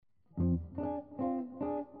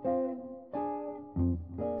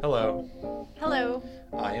Hello, Hello,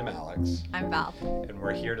 I am Alex, I'm Val. and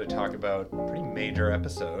we're here to talk about a pretty major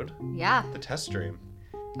episode, Yeah, the test stream.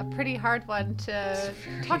 a pretty hard one to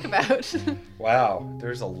talk about. Wow,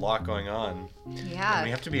 there's a lot going on. And we Yeah,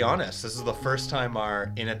 have to be honest, this is the first time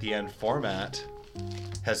our in at the end format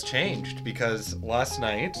has changed because last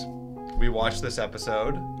night we watched this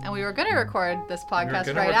episode. and we were going to record this We were podcast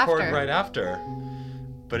going to right record after. right after,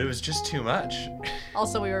 but it was just too much.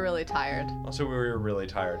 Also, we were really tired. Also, we were really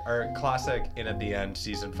tired. Our classic in at the end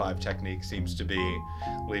season 5 technique seems to be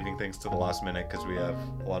leaving things to the last minute because we have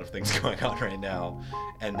a lot of things going on right now.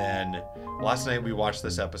 And then last night we watched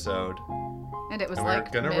this episode And it was and we were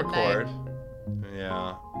like gonna midnight. record.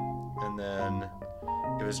 Yeah. And then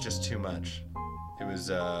it was just too much. It was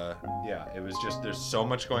it was just there's so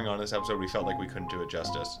much going on in this episode we felt like we couldn't do it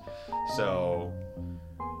justice. So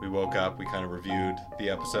we woke up, we kind of reviewed the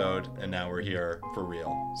episode, and now we're here for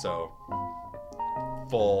real. So,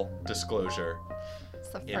 full disclosure, It's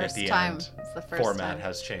the in at first the time. end, It's the first format time.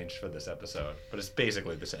 has changed for this episode, but it's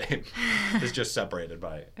basically the same. It's just separated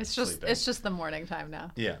by It's just sleeping. it's just the morning time now.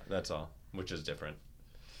 Yeah, that's all, which is different.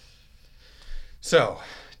 So,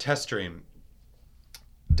 test stream.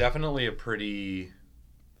 Definitely a pretty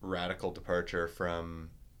radical departure from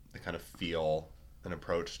the kind of feel and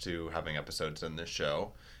approach to having episodes in this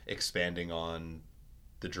show, expanding on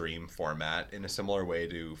the dream format in a similar way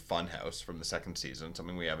to Funhouse from the second season,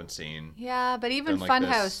 something we haven't seen. Yeah, but even Done like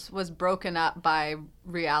Funhouse this. was broken up by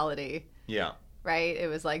reality, Yeah. right? It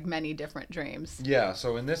was like many different dreams. Yeah,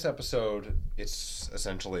 so in this episode, it's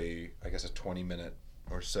essentially, I guess, a 20-minute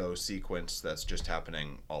or so sequence that's just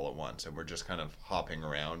happening all at once, and we're just kind of hopping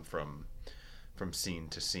around from scene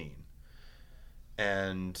to scene.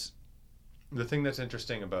 And the thing that's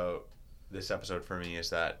interesting about this episode for me is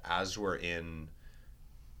that as we're in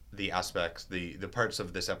the aspects, the parts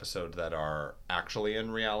of this episode that are actually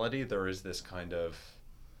in reality, there is this kind of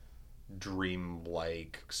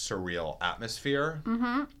dream-like, surreal atmosphere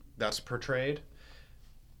that's portrayed.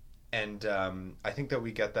 And I think that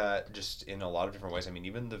we get that just in a lot of different ways. I mean,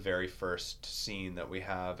 even the very first scene that we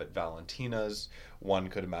have at Valentina's, one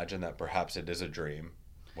could imagine that perhaps it is a dream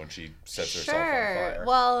when she sets herself on fire.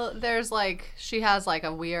 Well, she has like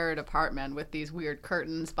a weird apartment with these weird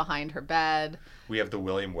curtains behind her bed. We have the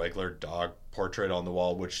William Wegler dog portrait on the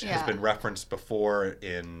wall, which has Yeah. been referenced before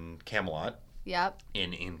in Camelot. Yep.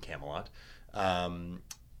 In Camelot.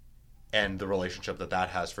 And the relationship that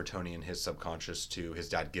has for Tony and his subconscious to his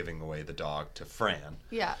dad giving away the dog to Fran.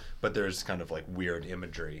 Yeah. But there's kind of like weird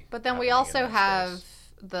imagery. But then we happening also in that have space.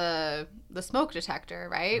 the smoke detector,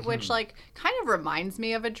 right? Which like kind of reminds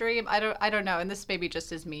me of a dream. I don't know, and this maybe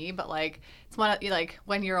just is me, but like it's one of, like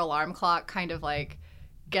when your alarm clock kind of like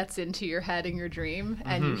gets into your head in your dream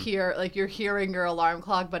and you hear like you're hearing your alarm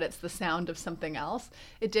clock, but it's the sound of something else.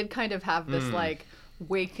 It did kind of have this like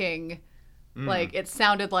waking. Like it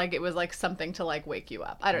sounded like it was like something to like wake you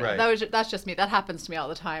up. I don't know. Right. That's just me. That happens to me all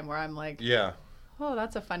the time where I'm like, Yeah. oh,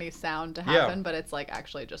 that's a funny sound to Yeah. happen, but it's like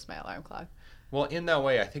actually just my alarm clock. Well, in that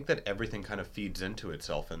way, I think that everything kind of feeds into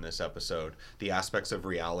itself in this episode. The aspects of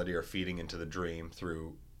reality are feeding into the dream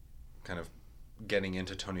through kind of getting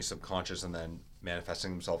into Tony's subconscious and then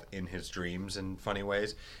manifesting himself in his dreams in funny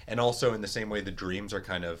ways. And also in the same way, the dreams are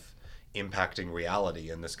kind of impacting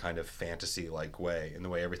reality in this kind of fantasy-like way, in the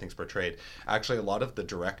way everything's portrayed. Actually, a lot of the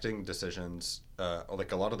directing decisions,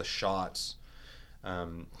 like a lot of the shots,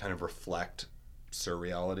 kind of reflect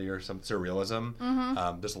surreality or some surrealism.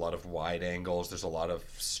 There's a lot of wide angles. There's a lot of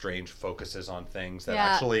strange focuses on things that Yeah,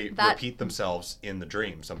 actually that- repeat themselves in the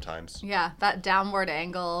dream sometimes. Yeah, that downward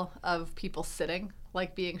angle of people sitting,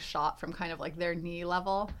 like being shot from kind of like their knee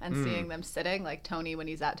level and seeing them sitting, like Tony when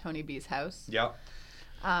he's at Tony B's house. Yeah.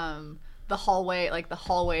 The hallway, like the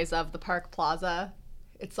hallways of the Park Plaza,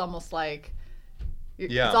 it's almost like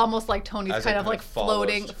Yeah. it's almost like Tony's As it kind of kind like of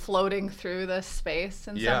follows. floating through this space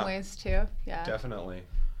in Yeah. some ways too. Yeah. Definitely.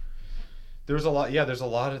 There's a lot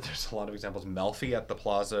of examples. Melfi at the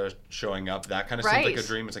plaza showing up, that kind of seems like a Right.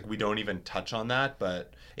 dream. It's like we don't even touch on that,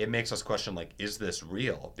 but it makes us question, like, is this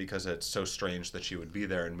real? Because it's so strange that she would be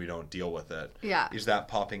there and we don't deal with it. Yeah. Is that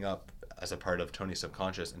popping up as a part of Tony's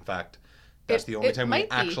subconscious? In fact, that's the only it time we might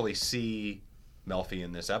be. actually see Melfi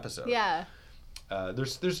in this episode. Yeah.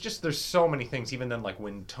 There's so many things. Even then, like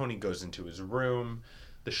when Tony goes into his room,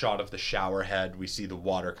 the shot of the shower head, we see the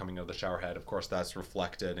water coming out of the shower head. Of course, that's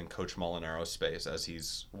reflected in Coach Molinaro's space as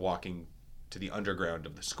he's walking to the underground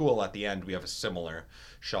of the school. At the end, we have a similar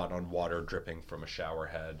shot on water dripping from a shower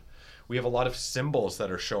head. We have a lot of symbols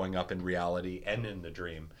that are showing up in reality and in the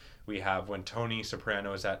dream. We have when Tony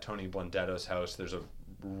Soprano is at Tony Blundetto's house, there's a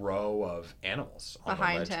row of animals on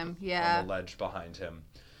Behind the ledge, him, yeah. on the ledge behind him.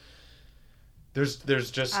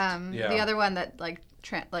 There's just The other one that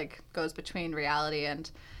like goes between reality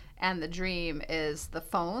and the dream is the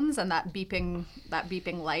phones and that beeping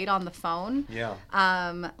light on the phone. Yeah.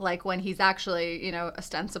 Like when he's actually,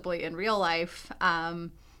 ostensibly in real life,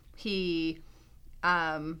 he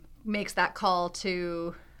makes that call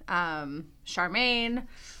to Charmaine.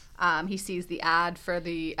 He sees the ad for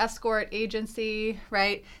the escort agency,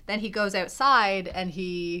 right? Then he goes outside and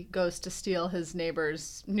he goes to steal his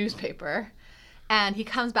neighbor's newspaper. And he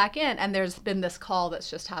comes back in, and there's been this call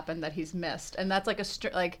that's just happened that he's missed, and that's like a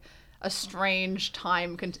strange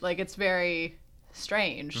time. It's very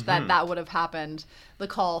strange that would have happened. The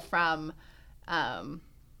call from,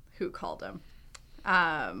 who called him?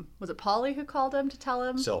 Was it Polly who called him to tell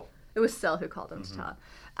him? Syl. It was Syl who called him to tell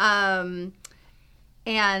him.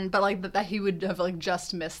 But that he would have like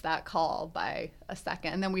just missed that call by a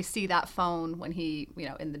second, and then we see that phone when he,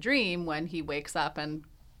 in the dream when he wakes up and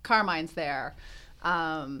Carmine's there.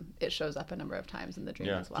 It shows up a number of times in the dream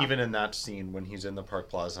as well. Even in that scene when he's in the Park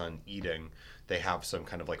Plaza and eating, they have some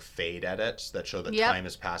kind of like fade edits that show that time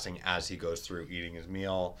is passing as he goes through eating his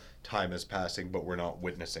meal. Time is passing, but we're not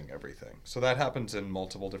witnessing everything. So that happens in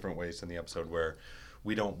multiple different ways in the episode where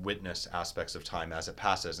we don't witness aspects of time as it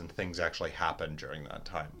passes and things actually happen during that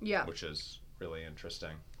time, which is really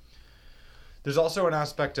interesting. There's also an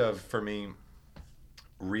aspect of, for me,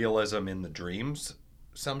 realism in the dreams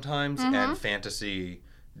sometimes and fantasy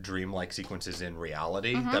dreamlike sequences in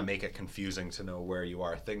reality that make it confusing to know where you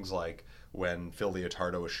are. Things like when Phil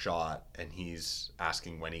Leotardo is shot and he's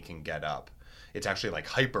asking when he can get up. It's actually like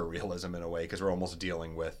hyper realism in a way because we're almost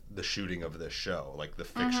dealing with the shooting of this show, like the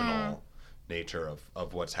fictional nature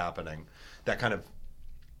of what's happening. That kind of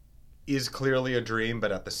is clearly a dream,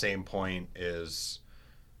 but at the same point is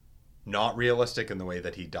not realistic in the way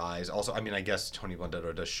that he dies. Also, I mean, I guess Tony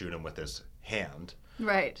Blundetto does shoot him with his hand.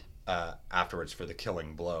 Right. Afterwards for the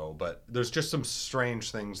killing blow. But there's just some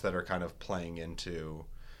strange things that are kind of playing into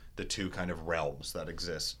the two kind of realms that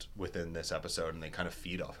exist within this episode, and they kind of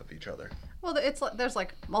feed off of each other. Well, there's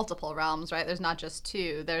like multiple realms, right? There's not just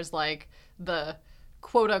two. There's like the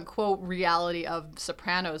quote-unquote reality of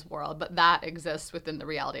Sopranos world, but that exists within the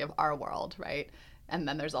reality of our world, right? And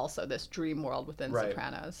then there's also this dream world within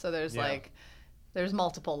Sopranos. So there's there's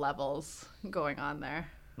multiple levels going on there.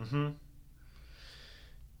 Mm-hmm.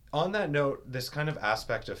 On that note, this kind of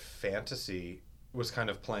aspect of fantasy was kind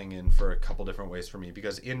of playing in for a couple different ways for me,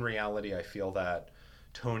 because in reality, I feel that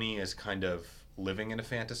Tony is kind of living in a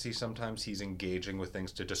fantasy sometimes. He's engaging with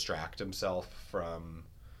things to distract himself from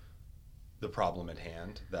the problem at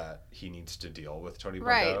hand that he needs to deal with. Tony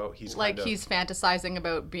Blundetto. Right. He's fantasizing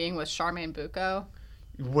about being with Charmaine Bucco.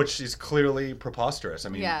 Which is clearly preposterous. I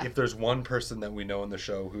mean, if there's one person that we know in the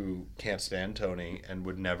show who can't stand Tony and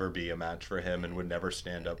would never be a match for him and would never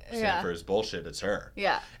stand for his bullshit, it's her.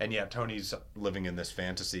 Yeah. And yet Tony's living in this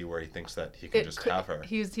fantasy where he thinks that he can just have her.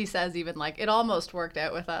 He says even like, it almost worked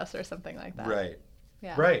out with us or something like that. Right.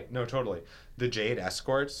 Yeah. Right. No, totally. The Jade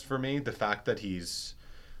escorts, for me, the fact that it's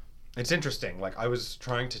interesting. Like, I was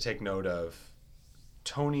trying to take note of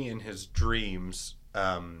Tony in his dreams.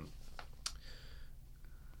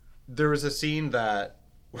 There was a scene that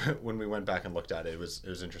when we went back and looked at it, it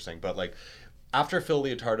was interesting. But like after Phil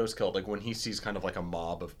Leotardo's killed, like when he sees kind of like a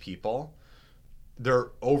mob of people,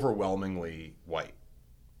 they're overwhelmingly white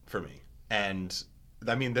for me. And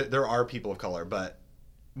I mean, there are people of color, but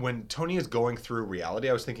when Tony is going through reality,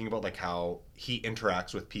 I was thinking about like how he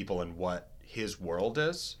interacts with people and what his world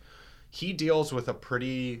is. He deals with a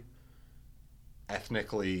pretty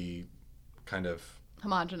ethnically kind of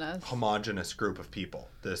homogenous group of people,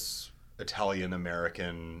 this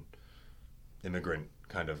Italian-American immigrant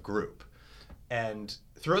kind of group. And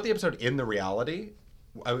throughout the episode in the reality,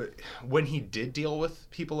 when he did deal with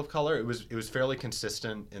people of color, it was fairly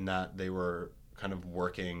consistent in that they were kind of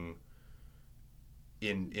working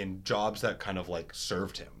in jobs that kind of like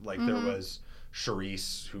served him. Like there was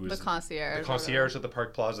Charisse, who was the concierge at the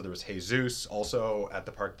Park Plaza. There was Jesus, also at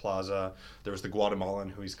the Park Plaza. There was the Guatemalan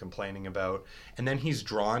who he's complaining about. And then he's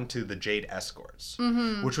drawn to the Jade escorts,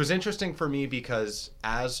 which was interesting for me because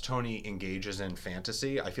as Tony engages in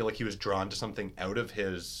fantasy, I feel like he was drawn to something out of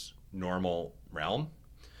his normal realm.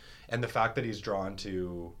 And the fact that he's drawn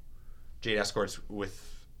to Jade escorts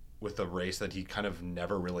with a race that he kind of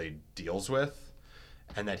never really deals with,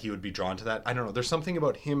 and that he would be drawn to that. I don't know. There's something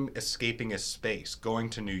about him escaping his space, going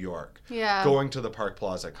to New York, going to the Park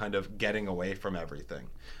Plaza, kind of getting away from everything.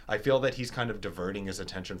 I feel that he's kind of diverting his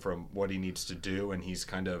attention from what he needs to do, and he's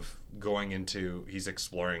kind of he's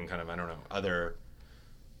exploring kind of, I don't know, other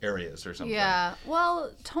areas or something. Yeah.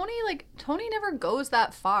 Well, Tony never goes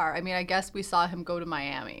that far. I mean, I guess we saw him go to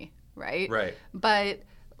Miami, right? Right. But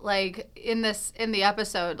like in the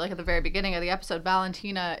episode, like at the very beginning of the episode,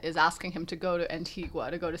 Valentina is asking him to go to Antigua,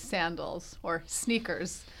 to go to Sandals or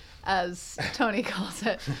Sneakers, as Tony calls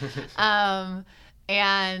it.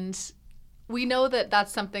 And we know that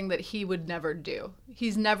that's something that he would never do.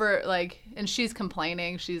 He's never like, and she's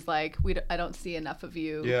complaining. She's like, I don't see enough of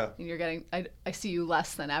you. Yeah. And you're getting, I see you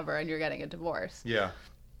less than ever, and you're getting a divorce. Yeah.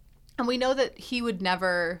 And we know that he would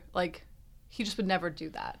never, like, he just would never do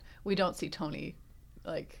that. We don't see Tony,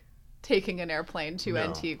 like, taking an airplane to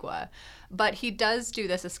Antigua. But he does do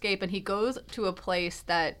this escape, and he goes to a place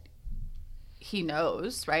that he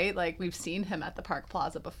knows, right? Like, we've seen him at the Park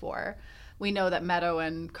Plaza before. We know that Meadow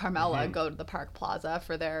and Carmela go to the Park Plaza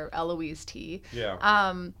for their Eloise tea.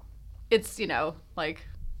 Yeah. It's, you know, like,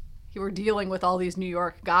 we're dealing with all these New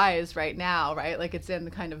York guys right now, right? Like, it's in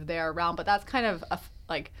kind of their realm. But that's kind of,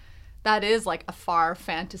 that is like a far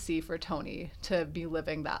fantasy for Tony to be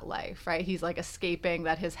living that life, right? He's like escaping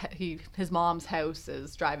that his mom's house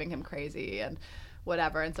is driving him crazy and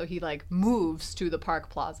whatever. And so he like moves to the Park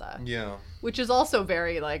Plaza. Yeah. Which is also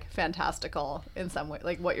very like fantastical in some way.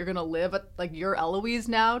 Like what you're going to live at, like you're Eloise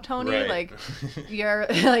now, Tony. Right. Like you're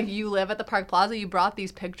like you live at the Park Plaza. You brought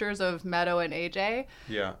these pictures of Meadow and AJ.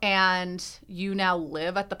 Yeah. And you now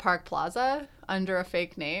live at the Park Plaza under a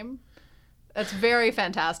fake name. It's very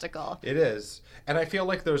fantastical. It is. And I feel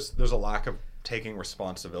like there's a lack of taking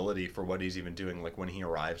responsibility for what he's even doing. Like when he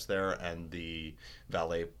arrives there and the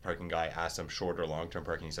valet parking guy asks him short or long-term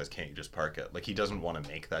parking, he says, can't you just park it? Like he doesn't want to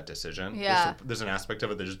make that decision. Yeah. There's an aspect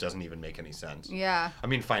of it that just doesn't even make any sense. Yeah. I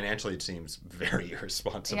mean, financially it seems very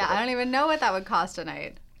irresponsible. Yeah, I don't even know what that would cost a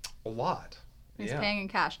night. A lot. He's paying in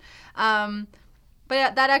cash. But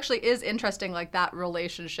yeah, that actually is interesting, like that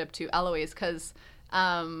relationship to Eloise, because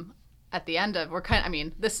at the end of,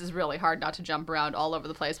 this is really hard not to jump around all over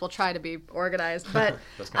the place. We'll try to be organized, but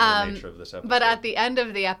that's kind of the nature of this episode. But at the end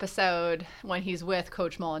of the episode, when he's with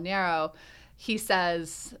Coach Molinaro, he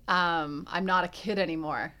says, I'm not a kid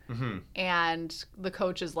anymore. Mm-hmm. And the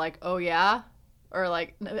coach is like, oh yeah? Or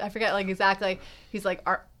like, I forget like exactly. He's like,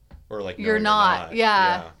 or like, no, you're not.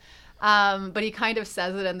 Yeah. But he kind of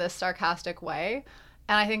says it in this sarcastic way.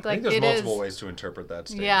 And I think like there's multiple ways to interpret that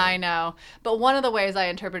statement. Yeah, I know. But one of the ways I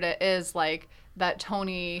interpret it is like that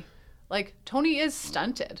Tony is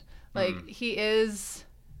stunted. Like he is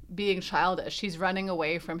being childish. He's running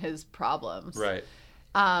away from his problems. Right.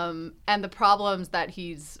 And the problems that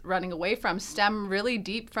he's running away from stem really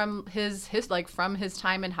deep from his from his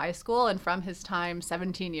time in high school and from his time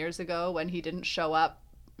 17 years ago when he didn't show up,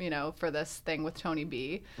 for this thing with Tony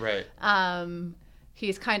B. Right.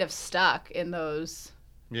 He's kind of stuck in those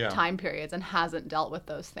time periods and hasn't dealt with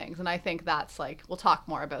those things. And I think that's like, we'll talk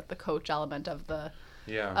more about the coach element of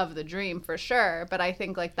the dream for sure. But I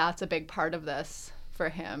think like that's a big part of this for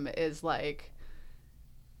him is like,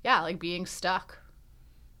 like being stuck.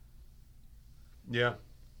 Yeah.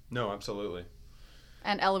 No, absolutely.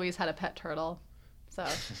 And Eloise had a pet turtle. So.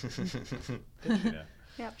 Did she know?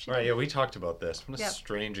 Yep, she right, did. yeah, we talked about this. What a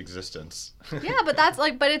strange existence. Yeah, but that's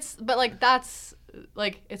like,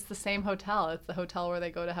 it's the same hotel. It's the hotel where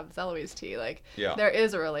they go to have this Eloise tea. Like, there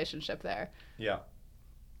is a relationship there. Yeah.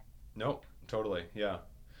 Nope, totally, yeah.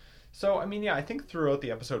 So, I think throughout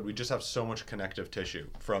the episode, we just have so much connective tissue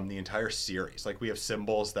from the entire series. Like, we have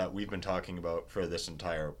symbols that we've been talking about for this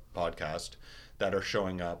entire podcast that are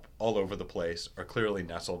showing up all over the place, are clearly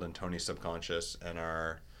nestled in Tony's subconscious, and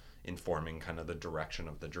are informing kind of the direction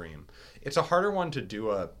of the dream. It's a harder one to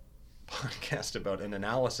do a podcast about an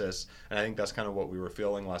analysis, and I think that's kind of what we were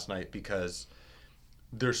feeling last night, because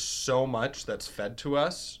there's so much that's fed to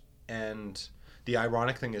us, and the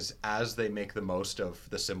ironic thing is, as they make the most of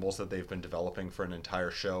the symbols that they've been developing for an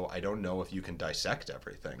entire show, I don't know if you can dissect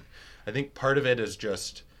everything. I think part of it is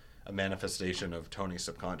just a manifestation of Tony's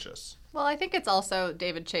subconscious. Well, I think it's also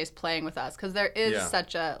David Chase playing with us, because there is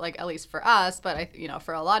such a, like, at least for us, but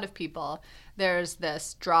for a lot of people, there's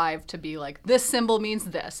this drive to be like, this symbol means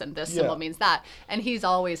this and this symbol means that. And he's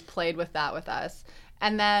always played with that with us.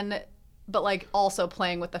 And then, but like also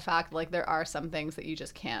playing with the fact, like, there are some things that you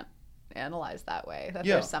just can't analyze that way. That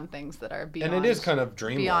there's some things that are beyond. And it is kind of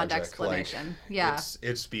dream beyond logic. explanation. Like,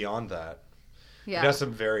 it's beyond that. Yeah. It has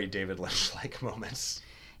some very David Lynch-like moments.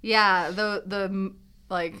 Yeah, the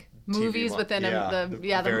like movies within the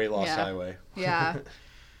Very Lost Highway. Yeah.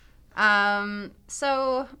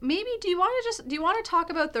 So maybe do you want to talk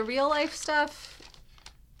about the real life stuff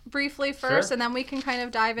briefly first, Sure. and then we can kind of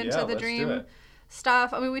dive into the dream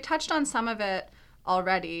stuff. I mean, we touched on some of it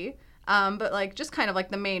already, but like just kind of like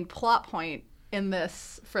the main plot point in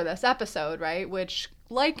this for this episode, right? Which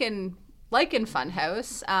like in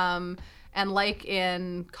Funhouse, And like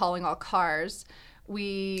in Calling All Cars,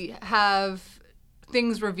 we have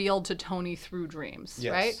things revealed to Tony through dreams,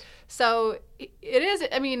 Yes. right? So it is,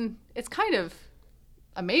 I mean, it's kind of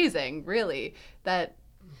amazing, really, that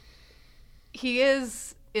he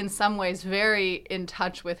is in some ways very in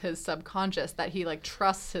touch with his subconscious, that he like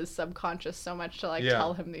trusts his subconscious so much to like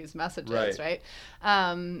tell him these messages, right?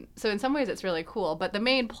 So in some ways it's really cool. But the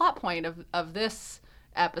main plot point of this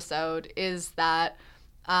episode is that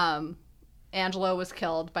Angelo was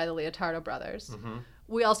killed by the Leotardo brothers. Mm-hmm.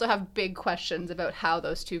 We also have big questions about how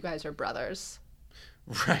those two guys are brothers.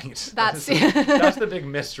 Right. That's that's the big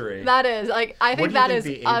mystery. That is like, I think that is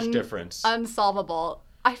the age difference? Unsolvable.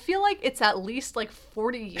 I feel like it's at least like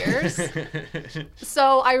 40 years.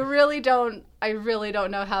 So I really don't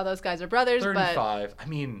know how those guys are brothers. 35. I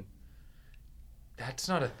mean, that's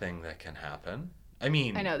not a thing that can happen. I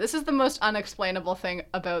mean, I know this is the most unexplainable thing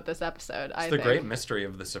about this episode. It's the great mystery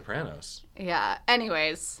of The Sopranos. Yeah.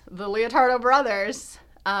 Anyways, the Leotardo brothers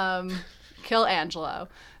kill Angelo,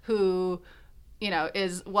 who, you know,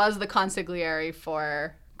 was the consigliere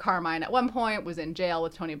for Carmine at one point, was in jail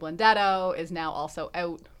with Tony Blundetto, is now also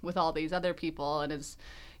out with all these other people, and is,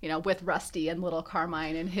 you know, with Rusty and little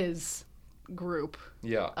Carmine in his group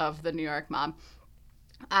of the New York mob.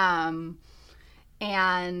 And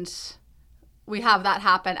we have that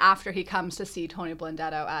happen after he comes to see Tony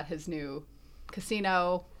Blundetto at his new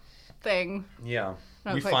casino thing. Yeah.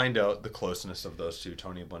 We find out the closeness of those two,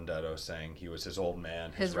 Tony Blundetto saying he was his old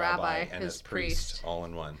man, his rabbi, and his priest all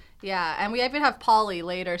in one. Yeah, and we even have Paulie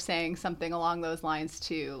later saying something along those lines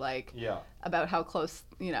too, like about how close,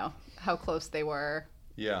 you know, how close they were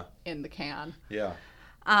in the can. Yeah.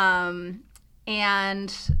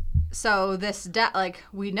 And so this death, like,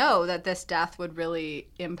 we know that this death would really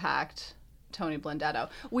impact Tony Blundetto.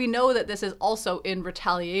 We know that this is also in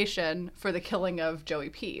retaliation for the killing of Joey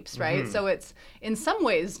Peeps, right? Mm-hmm. So it's in some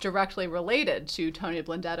ways directly related to Tony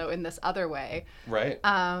Blundetto in this other way. Right.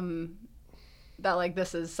 That like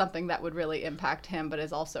this is something that would really impact him, but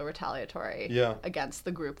is also retaliatory against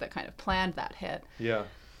the group that kind of planned that hit. Yeah.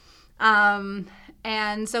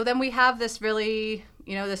 And so then we have this really,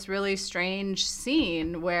 you know, this really strange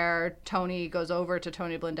scene where Tony goes over to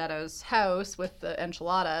Tony Blundetto's house with the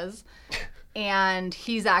enchiladas and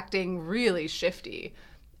he's acting really shifty.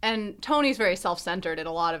 And Tony's very self-centered in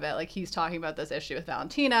a lot of it. Like, he's talking about this issue with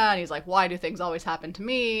Valentina, and he's like, why do things always happen to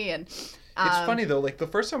me? And it's funny, though. Like, the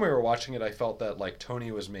first time we were watching it, I felt that, like,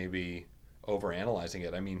 Tony was maybe overanalyzing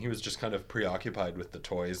it. I mean, he was just kind of preoccupied with the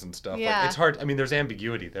toys and stuff. Yeah. Like, it's hard. I mean, there's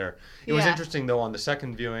ambiguity there. It was interesting, though, on the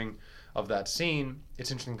second viewing of that scene.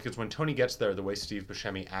 It's interesting because when Tony gets there, the way Steve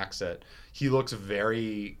Buscemi acts it, he looks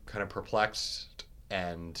very kind of perplexed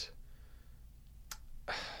and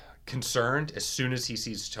concerned as soon as he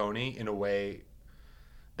sees Tony, in a way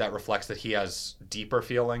that reflects that he has deeper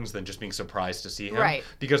feelings than just being surprised to see him. Right.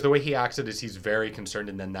 Because the way he acts it is he's very concerned,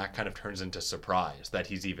 and then that kind of turns into surprise that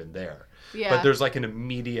he's even there. Yeah. But there's like an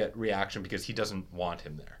immediate reaction because he doesn't want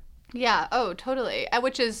him there. Yeah. Oh, totally.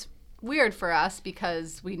 Which is weird for us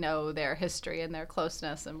because we know their history and their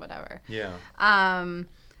closeness and whatever. Yeah.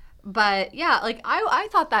 But yeah, like I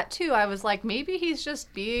thought that too. I was like, maybe he's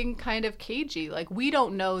just being kind of cagey. Like, we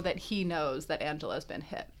don't know that he knows that Angela's been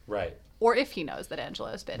hit. Right. Or if he knows that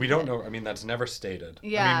Angela's been hit. We don't know. I mean, that's never stated.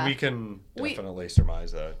 Yeah. I mean, we can definitely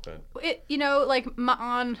surmise that, but it, you know, like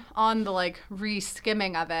on the like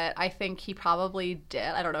re-skimming of it, I think he probably did.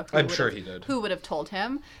 I don't know. I'm sure he did. Who would have told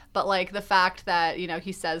him? But like the fact that, you know,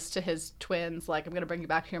 he says to his twins, like, I'm going to bring you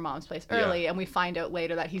back to your mom's place early, and we find out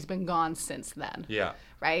later that he's been gone since then. Yeah.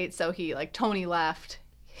 Right? So he, like, Tony left,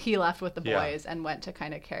 he left with the boys and went to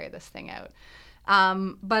kind of carry this thing out.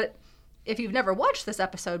 But if you've never watched this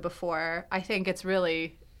episode before, I think it's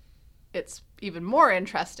even more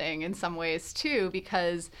interesting in some ways too,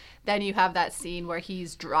 because then you have that scene where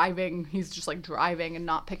he's just like driving and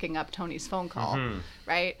not picking up Tony's phone call,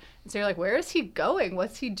 right? And so you're like, where is he going?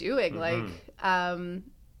 What's he doing? Like,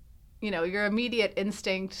 you know, your immediate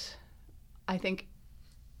instinct, I think,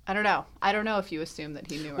 I don't know if you assume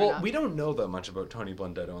that he knew or not. Well, we don't know that much about Tony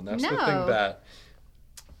Blundetto, and that's the thing that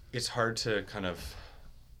it's hard to kind of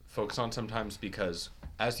focus on sometimes, because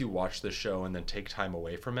as you watch the show and then take time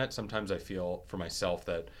away from it, sometimes I feel for myself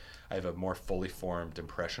that I have a more fully formed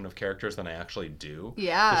impression of characters than I actually do.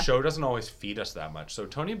 Yeah. The show doesn't always feed us that much. So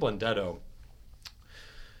Tony Blundetto,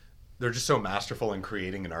 they're just so masterful in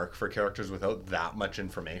creating an arc for characters without that much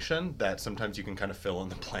information that sometimes you can kind of fill in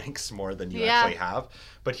the blanks more than you actually have.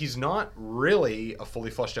 But he's not really a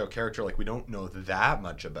fully fleshed out character. Like, we don't know that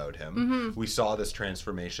much about him. We saw this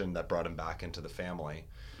transformation that brought him back into the family.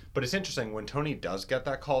 But it's interesting, when Tony does get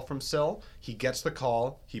that call from Syl, he gets the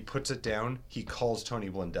call, he puts it down, he calls Tony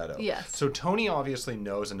Blundetto. Yes. So Tony obviously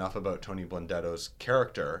knows enough about Tony Blundetto's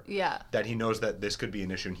character that he knows that this could be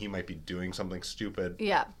an issue and he might be doing something stupid.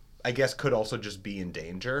 Yeah. I guess could also just be in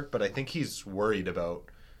danger, but I think he's worried about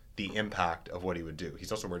the impact of what he would do.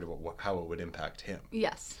 He's also worried about how it would impact him.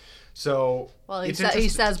 Yes. So well, he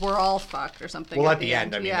says we're all fucked or something. Well, at the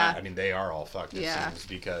end, I mean, they are all fucked. It seems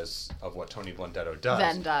because of what Tony Blundetto does.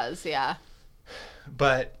 Then does, yeah.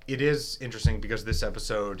 But it is interesting because this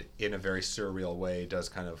episode, in a very surreal way, does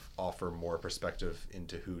kind of offer more perspective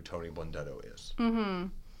into who Tony Blundetto is. Mm-hmm.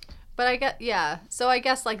 But I get, yeah. So I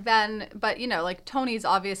guess like then, but you know, like Tony's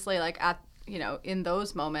obviously like at, you know, in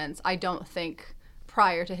those moments, I don't think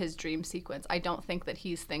prior to his dream sequence, I don't think that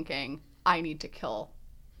he's thinking, I need to kill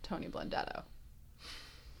Tony Blundetto.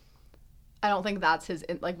 I don't think that's his,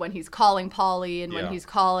 like when he's calling Polly and when he's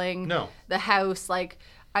calling the house, like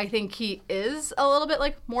I think he is a little bit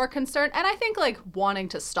like more concerned and I think like wanting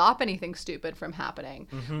to stop anything stupid from happening.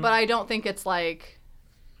 Mm-hmm. But I don't think it's like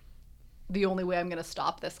the only way I'm going to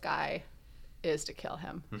stop this guy is to kill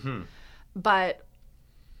him. Mm-hmm. But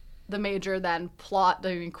the major then plot,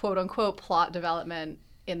 the quote unquote plot development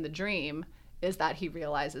in the dream is that he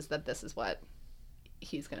realizes that this is what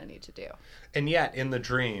he's going to need to do. And yet in the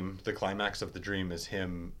dream, the climax of the dream is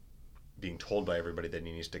him being told by everybody that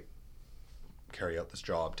he needs to carry out this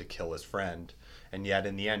job to kill his friend. And yet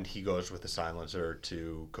in the end, he goes with the silencer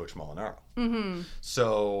to Coach Molinaro. Mm-hmm.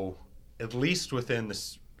 So at least within the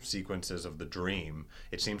sequences of the dream,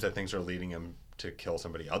 it seems that things are leading him to kill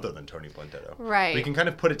somebody other than Tony Blundetto. Right. We can kind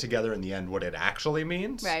of put it together in the end what it actually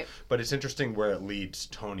means. Right. But it's interesting where it leads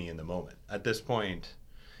Tony in the moment. At this point,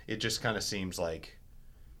 it just kind of seems like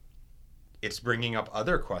it's bringing up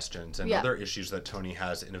other questions and other issues that Tony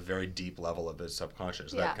has in a very deep level of his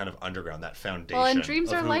subconscious. That kind of underground, that foundation. Well, and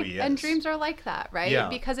dreams of are who like he is. and dreams are like that, right? Yeah.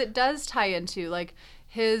 Because it does tie into like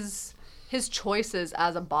his choices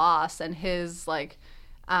as a boss and his like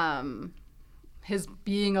his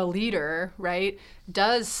being a leader, right,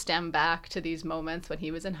 does stem back to these moments when he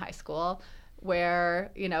was in high school where,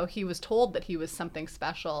 you know, he was told that he was something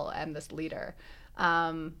special and this leader.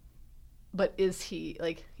 But is he,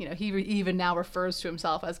 like, you know, he even now refers to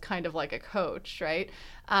himself as kind of like a coach, right?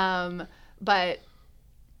 But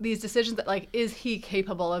these decisions that, like, is he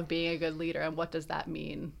capable of being a good leader and what does that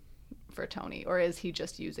mean for Tony? Or is he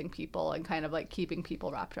just using people and kind of like keeping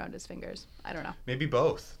people wrapped around his fingers? I don't know. Maybe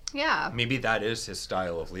both. Yeah. Maybe that is his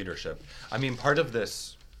style of leadership. I mean, part of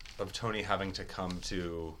this, of Tony having to come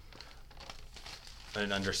to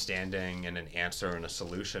an understanding and an answer and a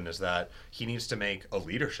solution, is that he needs to make a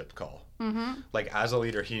leadership call. Mm-hmm. Like, as a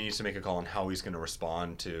leader, he needs to make a call on how he's going to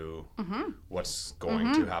respond to what's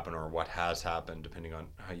going to happen or what has happened, depending on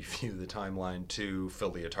how you view the timeline, to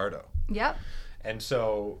Phil Leotardo. Yep. And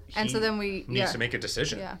so then we needs to make a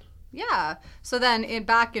decision. Yeah. Yeah. So then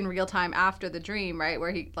back in real time after the dream, right,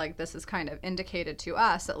 where he, like, this is kind of indicated to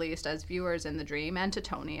us, at least as viewers in the dream, and to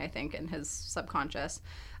Tony, I think, in his subconscious,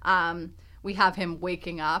 we have him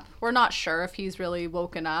waking up. We're not sure if he's really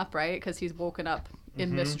woken up, right, because he's woken up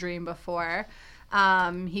in this dream before.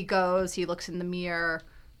 He goes, he looks in the mirror.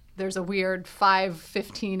 There's a weird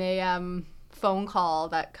 5:15 a.m. phone call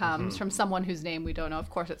that comes from someone whose name we don't know. Of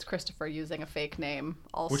course, it's Christopher using a fake name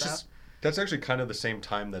also. That's actually kind of the same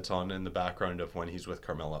time that's on in the background of when he's with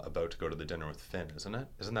Carmela about to go to the dinner with Finn, isn't it?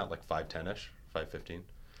 Isn't that like 5:10-ish? 5:15?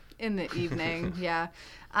 In the evening, yeah.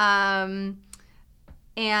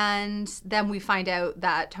 And then we find out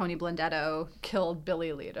that Tony Blundetto killed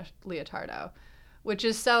Billy Leotardo, which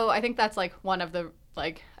is so, I think that's like one of the,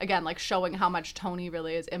 like, again, like showing how much Tony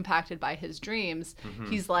really is impacted by his dreams.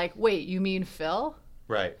 He's like, wait, you mean Phil?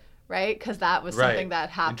 Right. Right? Because that was something that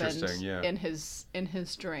happened yeah. in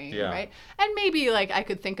his dream, yeah. right? And maybe, like, I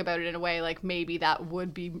could think about it in a way, like, maybe that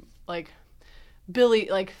would be, like, Billy,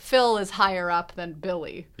 like, Phil is higher up than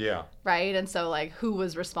Billy. Yeah. Right? And so, like, who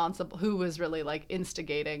was responsible, who was really, like,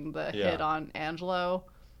 instigating the hit on Angelo?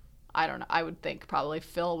 I don't know. I would think probably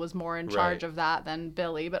Phil was more in charge of that than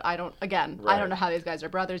Billy, but I don't know how these guys are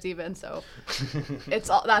brothers even, so that's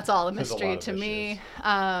all a mystery to me.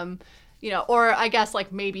 You know, or I guess,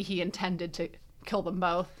 like, maybe he intended to kill them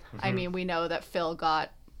both. I mean, we know that Phil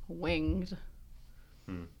got winged,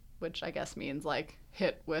 which I guess means, like,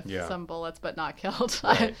 hit with some bullets but not killed.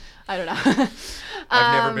 Right. I don't know.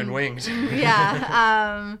 I've never been winged.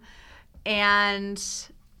 Yeah. And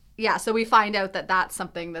yeah, so we find out that that's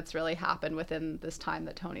something that's really happened within this time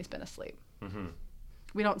that Tony's been asleep.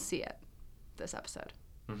 We don't see it this episode.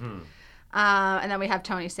 And then we have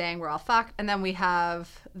Tony saying we're all fucked. And then we have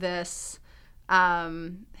this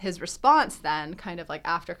His response then, kind of like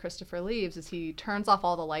after Christopher leaves, is he turns off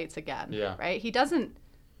all the lights again. Yeah. Right? He doesn't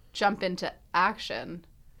jump into action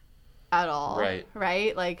at all. Right.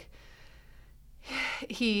 Right? Like,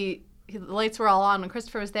 the lights were all on when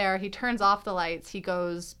Christopher was there. He turns off the lights. He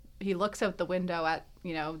looks out the window at,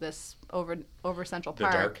 this over Central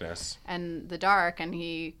Park. The darkness. And the dark, and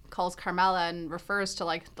he calls Carmela and refers to,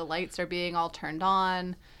 like, the lights are being all turned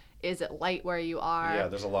on. Is it light where you are? Yeah,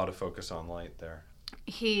 there's a lot of focus on light there.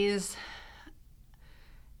 He's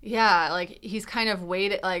kind of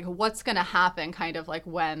waited, like, what's going to happen kind of like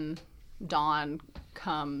when dawn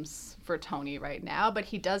comes for Tony right now. But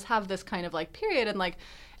he does have this kind of like period, and like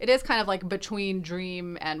it is kind of like between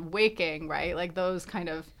dream and waking, right? Like those kind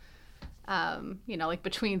of, like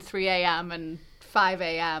between 3 a.m. and 5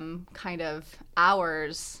 a.m. kind of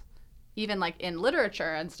hours, even like in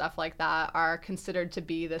literature and stuff like that, are considered to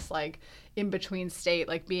be this like in-between state,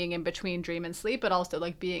 like being in between dream and sleep, but also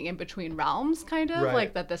like being in between realms, kind of right.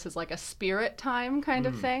 Like that this is like a spirit time kind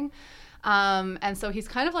of thing. And so he's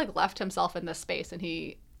kind of like left himself in this space, and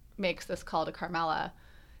he makes this call to Carmela,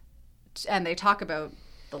 and they talk about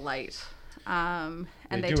the light. And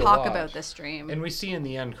they talk about this dream. And we see in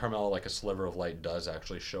the end, Carmela, like a sliver of light does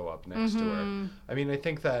actually show up next to her. I mean, I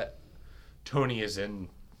think that Tony is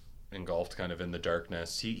engulfed kind of in the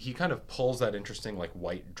darkness. He kind of pulls that interesting like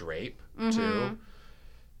white drape too,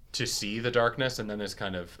 to see the darkness, and then is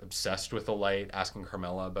kind of obsessed with the light, asking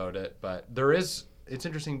Carmela about it. But it's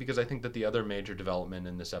interesting because I think that the other major development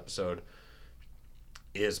in this episode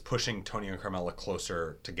is pushing Tony and Carmela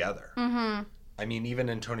closer together. I mean, even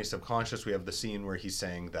in Tony's subconscious, we have the scene where he's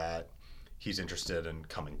saying that he's interested in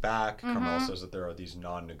coming back. Carmela says that there are these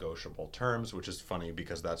non-negotiable terms, which is funny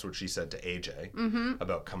because that's what she said to AJ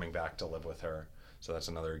about coming back to live with her. So that's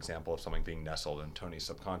another example of something being nestled in Tony's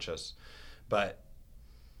subconscious. But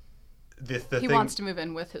the he thing, wants to move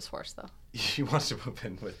in with his horse, though. He wants to move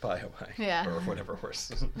in with Biomai, or whatever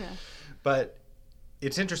horse. Yeah. But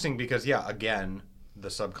it's interesting because, again, the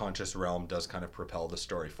subconscious realm does kind of propel the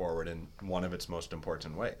story forward in one of its most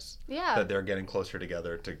important ways. Yeah. That they're getting closer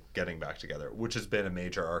together to getting back together, which has been a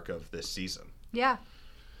major arc of this season. Yeah.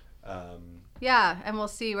 And we'll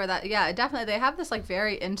see where that, definitely. They have this like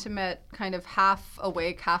very intimate kind of half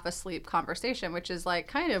awake, half asleep conversation, which is like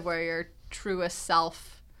kind of where your truest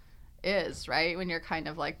self is, right? When you're kind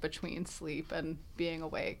of like between sleep and being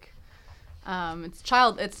awake. It's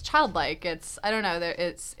childlike. It's, I don't know,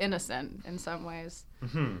 it's innocent in some ways.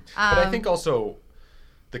 But I think also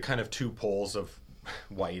the kind of two poles of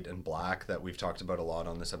white and black that we've talked about a lot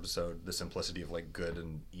on this episode, the simplicity of like good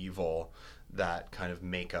and evil, that kind of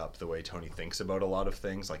make up the way Tony thinks about a lot of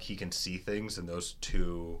things. Like he can see things in those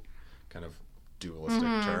two kind of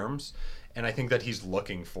dualistic terms. And I think that he's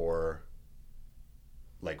looking for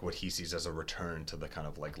like what he sees as a return to the kind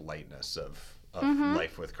of like lightness of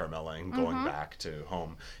life with Carmela and going back to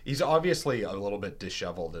home. He's obviously a little bit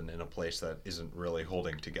disheveled and in a place that isn't really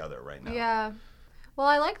holding together right now. Yeah. Well,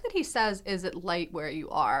 I like that he says, is it light where you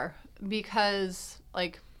are? Because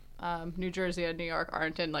like New Jersey and New York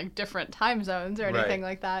aren't in like different time zones or anything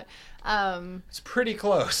like that. It's pretty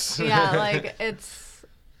close. Yeah, like it's...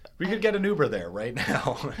 We could get an Uber there right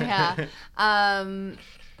now. Yeah.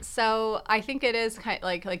 So I think it is kind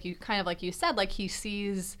of like you said, like he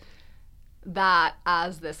sees that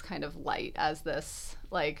as this kind of light, as this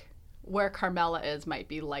like where Carmela is might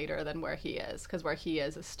be lighter than where he is, because where he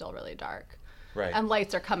is still really dark. Right. And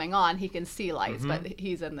lights are coming on. He can see lights, but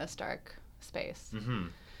he's in this dark space.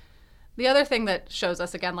 The other thing that shows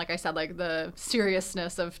us, again, like I said, like the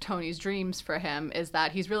seriousness of Tony's dreams for him is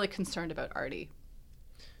that he's really concerned about Artie.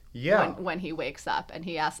 Yeah. When he wakes up, and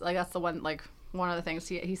he asks, like, that's the one, like, one of the things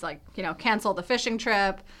he's like, cancel the fishing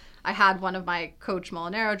trip. I had one of my Coach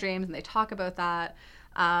Molinaro dreams, and they talk about that.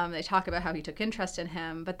 They talk about how he took interest in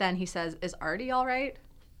him, but then he says, is Artie all right?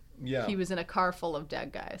 Yeah. He was in a car full of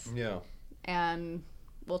dead guys. Yeah. And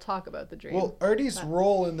we'll talk about the dream. Well, Artie's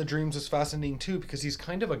role in the dreams is fascinating too, because he's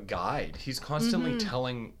kind of a guide. He's constantly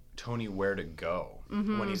telling Tony where to go.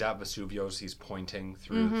 When he's at Vesuvio's, he's pointing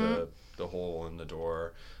through the hole in the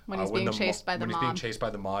door. When he's being chased by the mob. When he's being chased by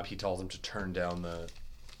the mob, he tells him to turn down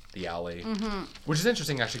the alley. Which is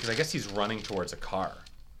interesting, actually, because I guess he's running towards a car.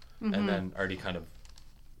 And then Artie kind of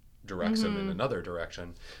directs him in another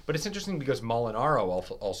direction. But it's interesting because Molinaro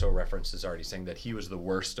also references Artie, saying that he was the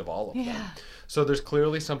worst of all of them. So there's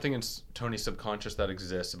clearly something in Tony's subconscious that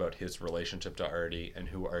exists about his relationship to Artie and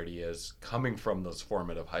who Artie is, coming from those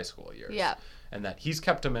formative high school years. Yeah. And that he's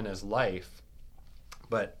kept him in his life,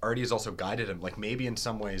 but Artie has also guided him. Like maybe in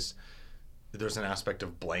some ways there's an aspect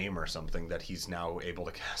of blame or something that he's now able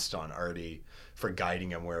to cast on Artie for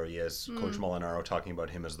guiding him where he is. Coach Molinaro talking about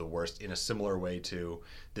him as the worst in a similar way to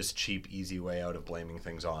this cheap, easy way out of blaming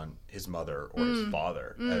things on his mother or his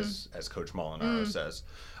father, as Coach Molinaro says.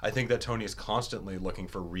 I think that Tony is constantly looking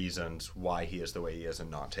for reasons why he is the way he is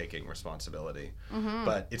and not taking responsibility.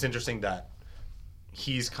 But it's interesting that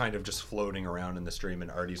he's kind of just floating around in this dream, and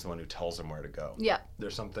Artie's the one who tells him where to go. Yeah.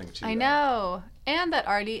 There's something to I that. know. And that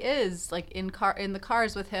Artie is like in the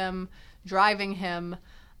cars with him, driving him.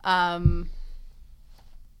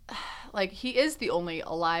 Like he is the only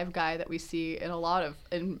alive guy that we see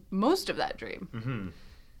in most of that dream.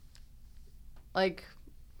 Like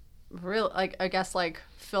I guess like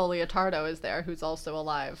Phil Leotardo is there, who's also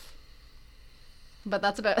alive. But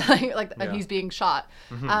that's about and he's being shot.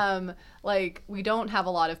 Like we don't have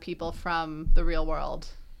a lot of people from the real world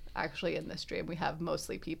actually in this dream. We have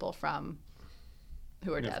mostly people from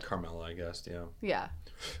who are dead. Carmela, I guess. Yeah. Yeah.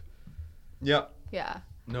 Yeah. Yeah.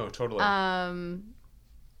 No, totally.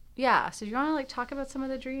 Yeah. So do you want to like talk about some of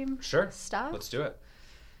the dream stuff? Let's do it.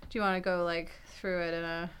 Do you want to go like through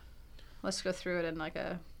it let's go through it in like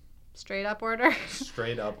a straight up order?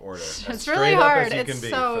 Straight up order. It's really hard. It's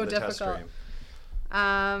so difficult.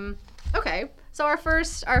 Okay. So our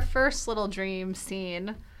first little dream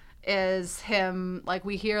scene is him, like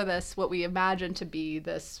we hear this, what we imagine to be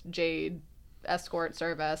this Jade escort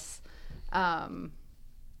service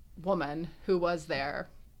woman who was there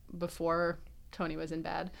before Tony was in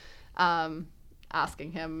bed,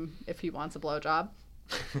 asking him if he wants a blowjob.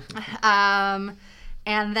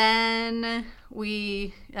 And then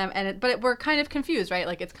we're kind of confused, right?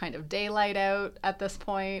 Like it's kind of daylight out at this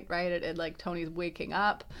point, right? It like Tony's waking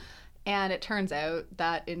up, and it turns out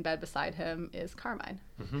that in bed beside him is Carmine,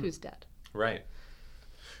 who's dead. Right.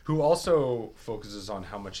 Who also focuses on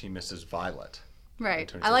how much he misses Violet.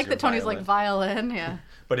 Right. I like that Tony's like violin, yeah.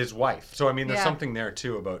 But his wife. So I mean, there's something there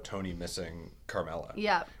too about Tony missing Carmela.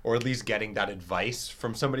 Yeah. Or at least getting that advice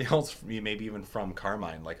from somebody else, maybe even from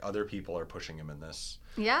Carmine. Like other people are pushing him in this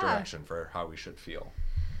direction for how we should feel.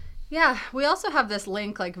 Yeah. We also have this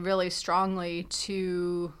link like really strongly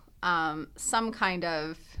to some kind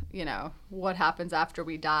of, what happens after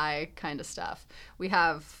we die kind of stuff. We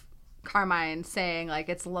have Carmine saying like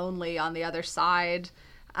it's lonely on the other side.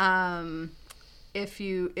 If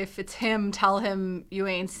it's him, tell him you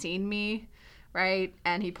ain't seen me, right?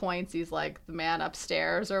 And he points, he's like the man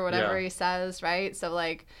upstairs or whatever he says, right? So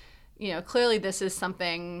like, clearly this is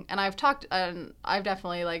something, and I've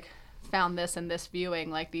definitely like found this in this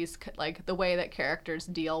viewing, like these, like the way that characters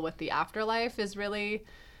deal with the afterlife is really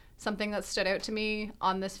something that stood out to me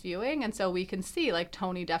on this viewing. And so we can see like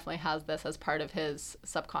Tony definitely has this as part of his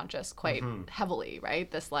subconscious quite heavily,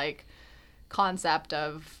 right? This like concept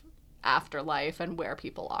of afterlife and where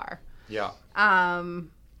people are. Yeah.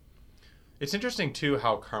 It's interesting too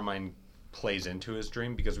how Carmine plays into his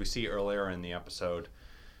dream, because we see earlier in the episode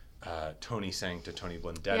Tony saying to Tony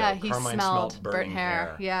Blundetto, he Carmine smelled burning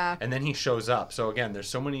hair. Yeah. And then he shows up. So again, there's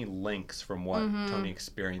so many links from what Tony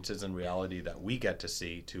experiences in reality that we get to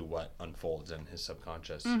see to what unfolds in his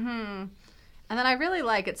subconscious. And then I really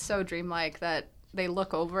like, it's so dreamlike that they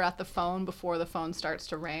look over at the phone before the phone starts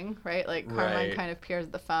to ring, right? Like Carmine kind of peers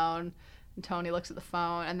at the phone, and Tony looks at the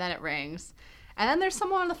phone, and then it rings. And then there's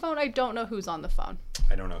someone on the phone. I don't know who's on the phone.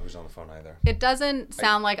 I don't know who's on the phone either. It doesn't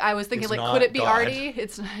sound like, I was thinking like, could it be God. Artie?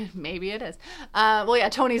 It's maybe it is. Well, yeah,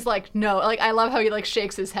 Tony's like, no. Like, I love how he like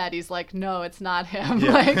shakes his head. He's like, no, it's not him.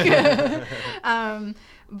 Yeah. Like,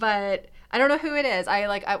 but I don't know who it is.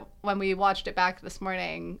 When we watched it back this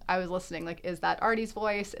morning, I was listening. Like, is that Artie's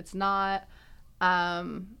voice? It's not.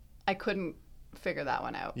 I couldn't figure that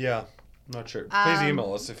one out. Yeah, not sure. Please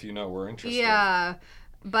email us if you know we're interested. Yeah,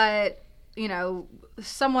 but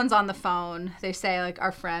someone's on the phone. They say like,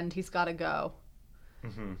 our friend, he's got to go.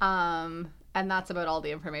 And that's about all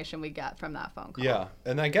the information we get from that phone call. Yeah,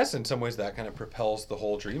 and I guess in some ways that kind of propels the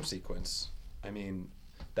whole dream sequence. I mean,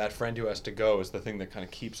 that friend who has to go is the thing that kind of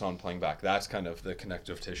keeps on playing back. That's kind of the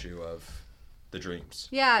connective tissue of the dreams.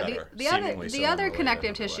 Yeah, the other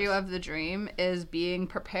connective tissue of the dream is being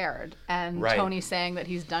prepared, and Tony saying that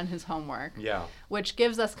he's done his homework. Yeah. Which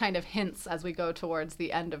gives us kind of hints as we go towards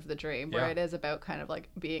the end of the dream, where it is about kind of like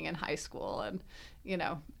being in high school and,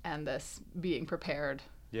 and this being prepared.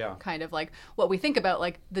 Yeah. Kind of like what we think about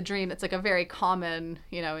like the dream. It's like a very common,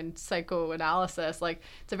 in psychoanalysis, like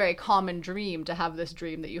it's a very common dream to have this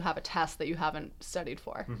dream that you have a test that you haven't studied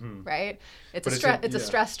for, right? It's a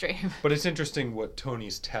stress dream. But it's interesting what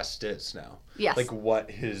Tony's test is now. Yes. Like what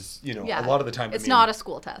his, a lot of the time. It's not a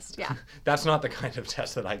school test. Yeah. That's not the kind of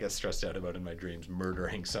test that I get stressed out about in my dreams,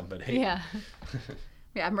 murdering somebody. Yeah.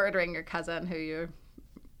 murdering your cousin who you're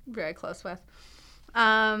very close with.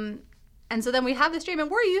 And so then we have this dream, and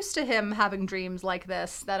we're used to him having dreams like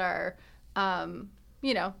this that are,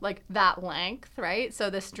 like that length, right? So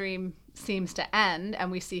this dream seems to end,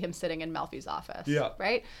 and we see him sitting in Melfi's office,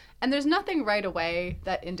 right? And there's nothing right away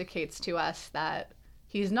that indicates to us that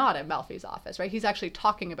he's not in Melfi's office, right? He's actually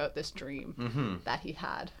talking about this dream that he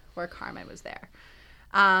had where Carmen was there.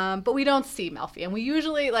 But we don't see Melfi, and we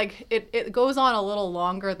usually, like, it goes on a little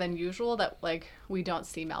longer than usual that, like, we don't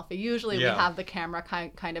see Melfi. Usually we have the camera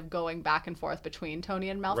kind of going back and forth between Tony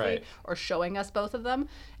and Melfi, or showing us both of them.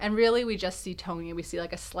 And really we just see Tony. We see,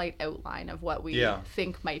 like, a slight outline of what we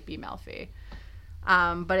think might be Melfi.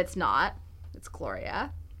 But it's not. It's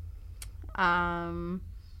Gloria.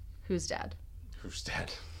 Who's dead.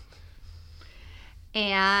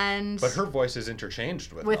 But her voice is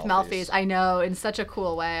interchanged with Melfi's. I know, in such a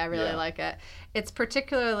cool way. I really like it. It's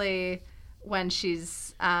particularly when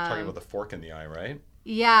she's talking about the fork in the eye, right?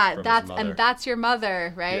 Yeah, that's your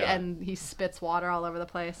mother, right? Yeah. And he spits water all over the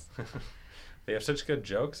place. They have such good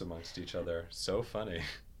jokes amongst each other. So funny.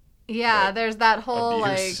 Yeah, like, there's that whole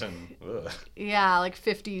like 50s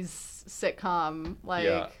sitcom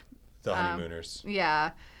the Honeymooners.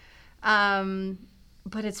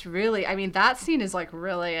 But it's really, I mean, that scene is, like,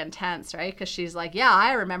 really intense, right? Because she's like, yeah,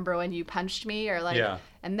 I remember when you punched me, or, like,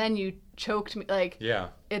 and then you choked me. Like,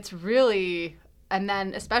 it's really, and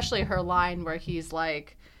then especially her line where he's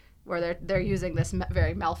like, where they're using this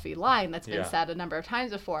very Melfi line that's been said a number of times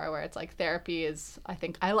before, where it's like therapy is,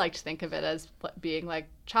 I like to think of it as being like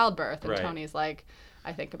childbirth. And Tony's like,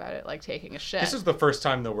 I think about it like taking a shit. This is the first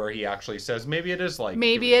time, though, where he actually says, maybe it is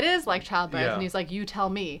like childbirth. And he's like, you tell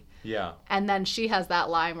me. Yeah. And then she has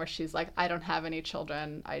that line where she's like, I don't have any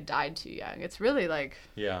children. I died too young. It's really like,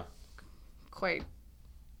 quite,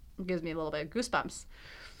 gives me a little bit of goosebumps.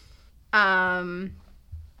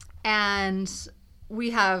 And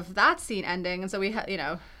we have that scene ending. And so we have,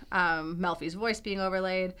 Melfi's voice being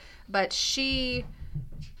overlaid, but she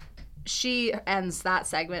ends that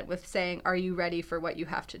segment with saying, are you ready for what you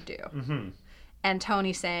have to do? Mm-hmm. And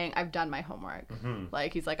Tony saying, I've done my homework. Mm-hmm.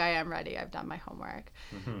 Like, he's like, I am ready. I've done my homework.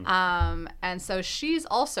 Mm-hmm. And so she's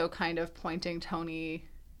also kind of pointing Tony,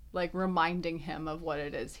 like, reminding him of what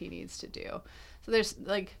it is he needs to do. So there's,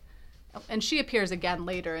 like, and she appears again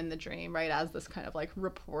later in the dream, right, as this kind of, like,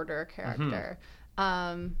 reporter character.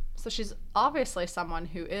 Mm-hmm. So she's obviously someone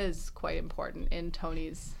who is quite important in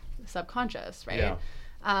Tony's subconscious, right? Yeah.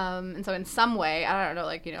 And so in some way, I don't know,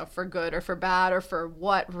 like, for good or for bad or for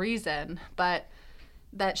what reason, but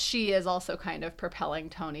that she is also kind of propelling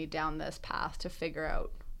Tony down this path to figure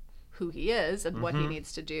out who he is and what he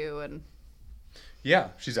needs to do. And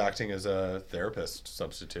she's acting as a therapist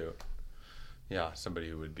substitute. Yeah, somebody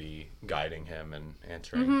who would be guiding him and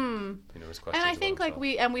answering his questions. And I think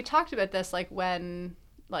we talked about this when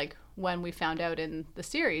we found out in the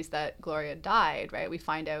series that Gloria died, right? We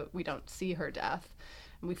find out, we don't see her death.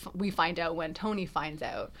 We find out when Tony finds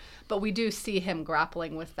out, but we do see him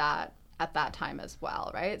grappling with that at that time as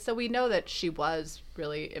well, right? So we know that she was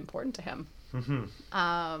really important to him,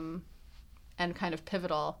 and kind of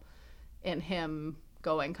pivotal in him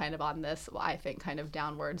going kind of on this, I think, kind of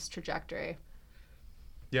downwards trajectory.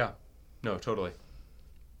 Yeah, no, totally.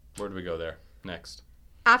 Where do we go there next?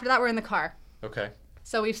 After that, we're in the car. Okay.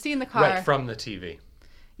 So we've seen the car. Right, from the TV.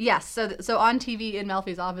 Yes, so on TV in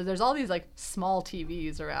Melfi's office, there's all these, like, small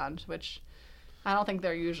TVs around, which I don't think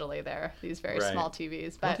they're usually there, these very small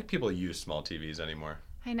TVs. But I don't think people use small TVs anymore.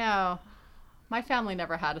 I know. My family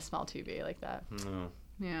never had a small TV like that. No.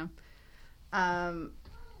 Yeah.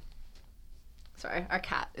 Sorry, our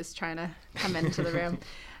cat is trying to come into the room.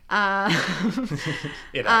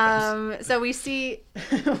 It happens. So we see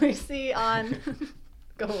on...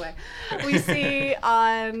 Go away. We see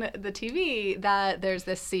on the TV that there's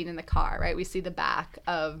this scene in the car, right? We see the back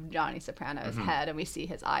of Johnny Soprano's head, and we see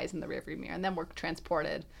his eyes in the rearview mirror, and then we're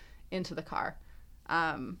transported into the car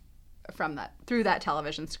through that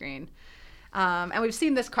television screen. And we've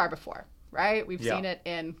seen this car before, right? We've seen it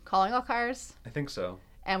in Calling All Cars. I think so.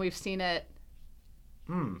 And we've seen it.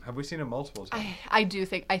 Have we seen it multiple times? I do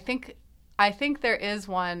think. I think there is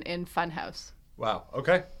one in Funhouse. Wow.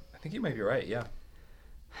 Okay. I think you might be right. Yeah.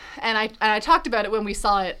 And I talked about it when we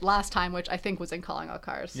saw it last time, which I think was in Calling All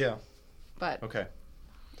Cars. Yeah. But okay.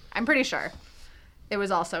 I'm pretty sure it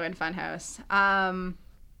was also in Funhouse.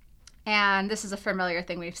 And this is a familiar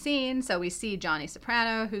thing we've seen. So we see Johnny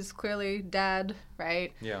Soprano, who's clearly dead,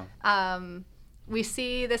 right? Yeah. We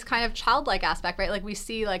see this kind of childlike aspect, right? Like, we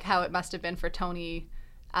see, like, how it must have been for Tony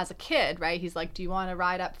as a kid, right? He's like, do you want to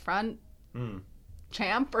ride up front,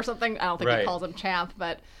 champ, or something? I don't think he calls him champ,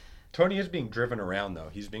 but Tony is being driven around, though.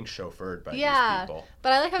 He's being chauffeured by these people.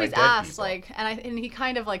 But I like how by he's dead asked, people. like, and he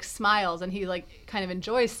kind of like smiles, and he like kind of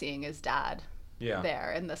enjoys seeing his dad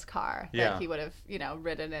there in this car that he would have,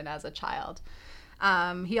 ridden in as a child.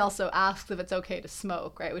 He also asks if it's okay to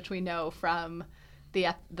smoke, right? Which we know from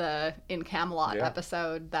the In Camelot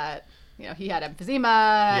episode that he had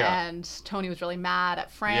emphysema, and Tony was really mad at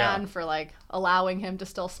Fran for like allowing him to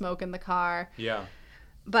still smoke in the car. Yeah.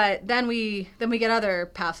 But then we get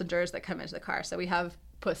other passengers that come into the car. So we have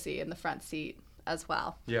Pussy in the front seat as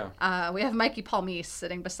well. Yeah. We have Mikey Palmise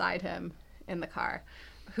sitting beside him in the car,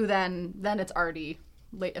 who then it's Artie.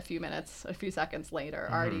 A few seconds later,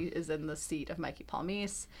 Artie is in the seat of Mikey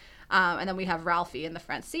Palmise. And then we have Ralphie in the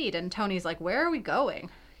front seat, and Tony's like, where are we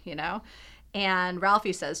going? And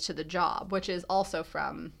Ralphie says to the job, which is also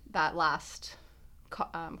from that last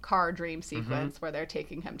car dream sequence where they're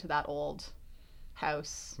taking him to that old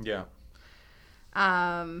house. Yeah.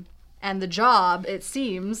 And the job, it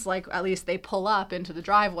seems like at least they pull up into the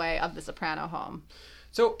driveway of the Soprano home.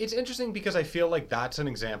 So it's interesting because I feel like that's an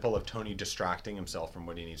example of Tony distracting himself from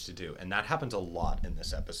what he needs to do. And that happens a lot in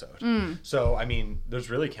this episode. So, I mean, there's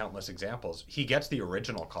really countless examples. He gets the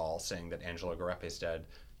original call saying that Angela Garepe's dead.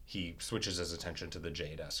 He switches his attention to the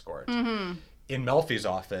Jade escort. In Melfi's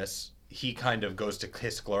office, he kind of goes to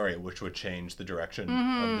kiss Gloria, which would change the direction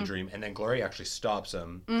of the dream. And then Gloria actually stops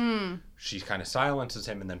him. She kind of silences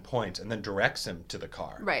him and then points and then directs him to the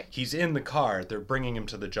car. Right. He's in the car. They're bringing him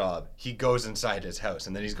to the job. He goes inside his house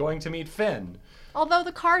and then he's going to meet Finn. Although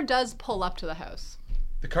the car does pull up to the house.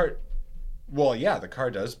 The car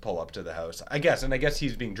does pull up to the house, I guess. And I guess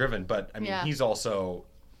he's being driven. But, I mean, he's also,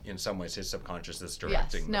 in some ways, his subconscious is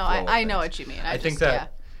directing. Yes. No, I know what you mean. I think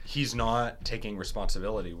that he's not taking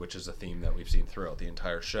responsibility, which is a theme that we've seen throughout the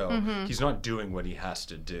entire show. He's not doing what he has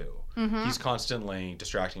to do. He's constantly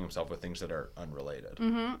distracting himself with things that are unrelated.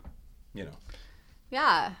 Yeah.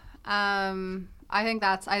 I think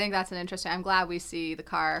that's an interesting. I'm glad we see the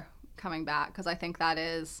car coming back, because I think that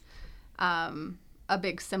is a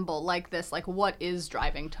big symbol like this. Like, what is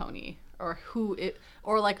driving Tony? Or who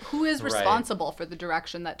is responsible for the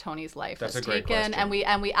direction that Tony's life has taken? And we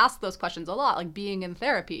ask those questions a lot. Like, being in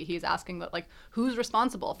therapy, he's asking that, like, who's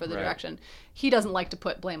responsible for the direction? He doesn't like to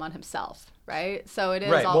put blame on himself, right? So it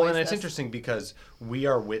is always Well, and it's interesting because we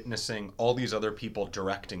are witnessing all these other people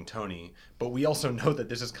directing Tony, but we also know that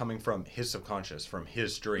this is coming from his subconscious, from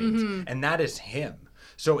his dreams, and that is him.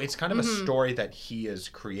 So it's kind of a story that he is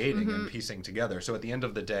creating and piecing together. So at the end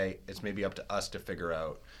of the day, it's maybe up to us to figure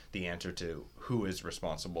out the answer to who is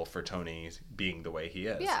responsible for Tony being the way he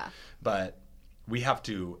is. Yeah. But we have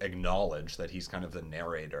to acknowledge that he's kind of the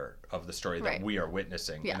narrator of the story that we are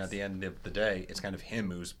witnessing. Yes. And at the end of the day, it's kind of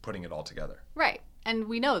him who's putting it all together. Right. And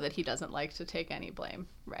we know that he doesn't like to take any blame,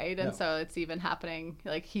 right? And so it's even happening,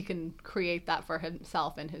 like, he can create that for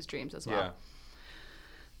himself in his dreams as well. Yeah.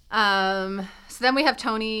 So then we have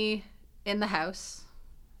Tony in the house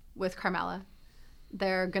with Carmela.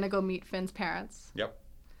 They're going to go meet Finn's parents. Yep.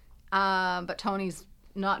 But Tony's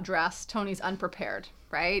not dressed. Tony's unprepared,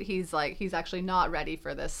 right? He's actually not ready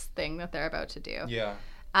for this thing that they're about to do. Yeah.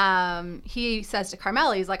 He says to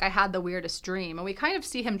Carmela, he's like, I had the weirdest dream. And we kind of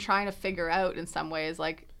see him trying to figure out in some ways,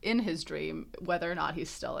 like, in his dream, whether or not he's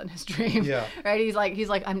still in his dream. Yeah. Right? He's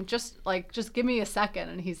like, I'm just give me a second.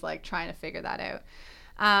 And he's like trying to figure that out.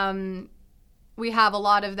 We have a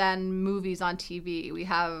lot of then movies on TV. We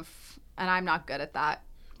have, and I'm not good at that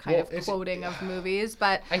kind of quoting of movies,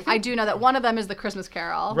 but I do know that one of them is The Christmas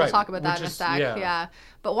Carol. We'll talk about that in a sec. Yeah.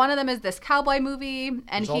 But one of them is this cowboy movie. And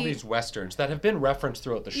there's all these westerns that have been referenced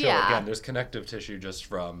throughout the show. Yeah. Again, there's connective tissue just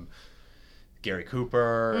from Gary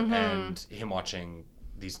Cooper and him watching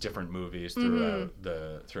these different movies throughout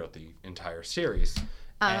the entire series.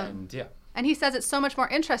 And he says it's so much more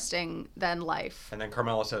interesting than life. And then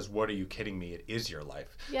Carmela says, what are you kidding me? It is your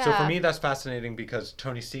life. Yeah. So for me, that's fascinating because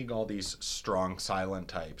Tony's seeing all these strong, silent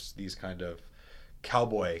types, these kind of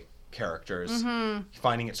cowboy characters,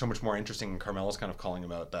 finding it so much more interesting. And Carmela's kind of calling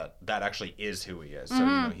him out that actually is who he is.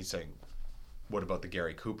 So, he's saying, what about the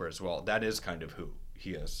Gary Cooper as well? That is kind of who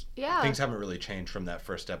he is. Yeah. Things haven't really changed from that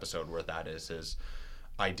first episode where that is his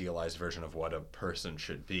idealized version of what a person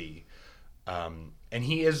should be. And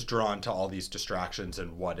he is drawn to all these distractions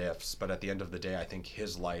and what ifs, but at the end of the day, I think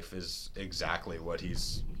his life is exactly what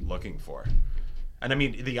he's looking for. And I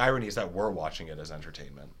mean, the irony is that we're watching it as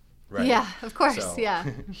entertainment, right? Yeah, of course, so, yeah.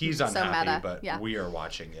 He's unhappy, meta, but we are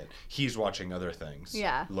watching it. He's watching other things,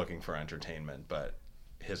 looking for entertainment, but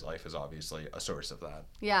his life is obviously a source of that.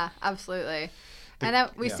 Yeah, absolutely. And then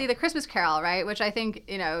we see the Christmas Carol, right? Which I think,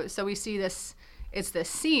 so we see this, it's this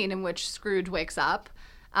scene in which Scrooge wakes up.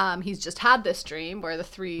 He's just had this dream where the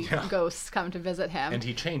three ghosts come to visit him. And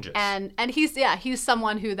he changes. And he's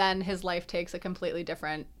someone who then his life takes a completely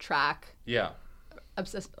different track. Yeah.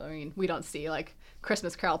 I mean, we don't see like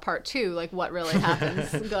Christmas Carol Part 2, like what really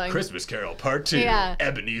happens going. Christmas Carol Part 2,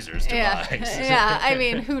 Ebenezer's Demise. Yeah, I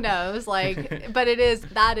mean, who knows? Like, but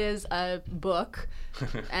that is a book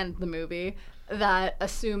and the movie that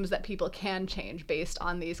assumes that people can change based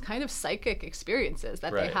on these kind of psychic experiences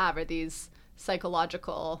that they have, or these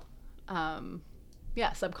psychological,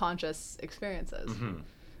 subconscious experiences.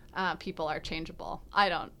 People are changeable. I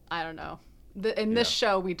don't know. In this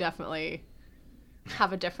show, we definitely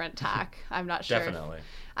have a different tack. I'm not sure. Definitely.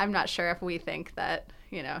 I'm not sure if we think that,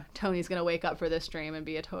 Tony's going to wake up for this dream and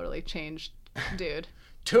be a totally changed dude.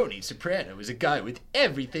 Tony Soprano is a guy with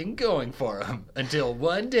everything going for him until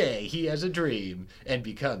one day he has a dream and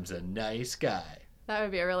becomes a nice guy. That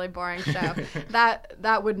would be a really boring show.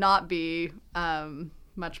 That would not be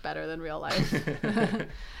much better than real life,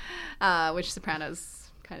 which Sopranos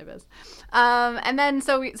kind of is. And then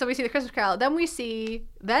so we see the Christmas Carol. Then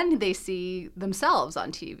they see themselves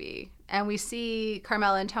on TV, and we see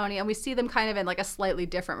Carmela and Tony, and we see them kind of in like a slightly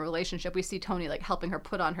different relationship. We see Tony like helping her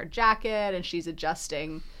put on her jacket, and she's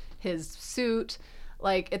adjusting his suit.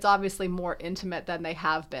 Like, it's obviously more intimate than they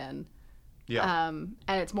have been. Yeah. And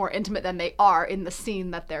it's more intimate than they are in the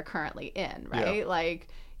scene that they're currently in, right? Yeah. Like,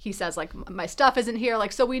 he says, like, my stuff isn't here.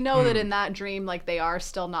 Like, so we know that in that dream, like, they are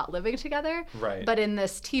still not living together. Right. But in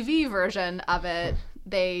this TV version of it,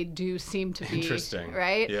 they do seem to be. Interesting.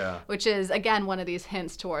 Right? Yeah. Which is, again, one of these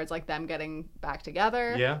hints towards, like, them getting back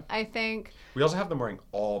together. Yeah. I think. We also have them wearing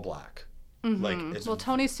all black. Mm-hmm. Like, well,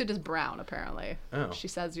 Tony's suit is brown, apparently. Oh. She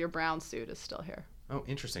says your brown suit is still here. Oh,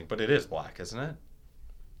 interesting. But it is black, isn't it?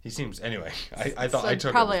 He seems, anyway, I thought I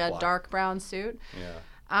took probably it was a black. Dark brown suit. Yeah.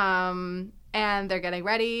 And they're getting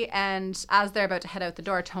ready, and as they're about to head out the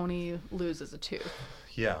door, Tony loses a tooth.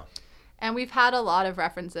 Yeah. And we've had a lot of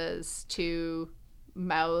references to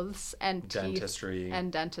mouths and dentistry. Teeth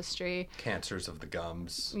and dentistry. Cancers of the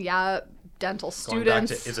gums. Yeah, dental students. Going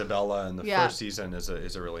back to Isabella in the first season is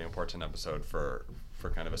a really important episode for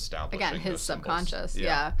kind of establishing again his subconscious. Symbols.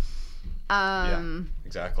 Yeah. Yeah,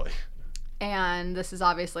 exactly. And this is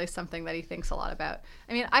obviously something that he thinks a lot about.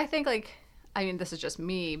 I mean, I think this is just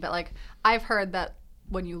me, but like I've heard that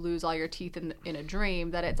when you lose all your teeth in a dream,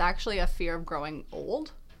 that it's actually a fear of growing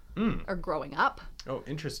old or growing up. Oh,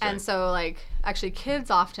 interesting. And so like actually kids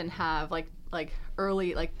often have like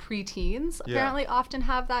early like preteens apparently often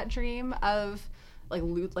have that dream of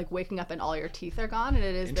like waking up and all your teeth are gone, and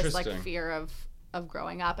it is this like fear of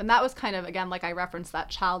growing up. And that was kind of, again, like I referenced that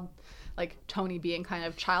child, like Tony being kind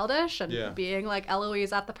of childish and being like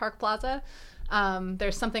Eloise at the Park Plaza.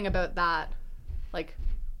 There's something about that, like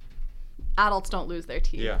adults don't lose their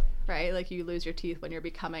teeth, right? Like you lose your teeth when you're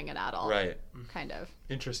becoming an adult, right? Kind of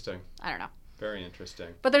interesting. I don't know. Very interesting.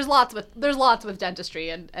 But there's lots with dentistry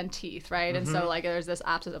and teeth, right? Mm-hmm. And so like there's this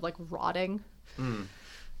aspect of like rotting.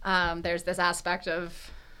 There's this aspect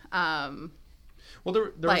of well,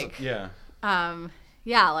 there like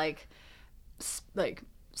like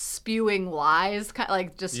spewing lies, kind of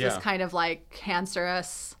like just this kind of like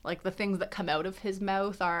cancerous, like the things that come out of his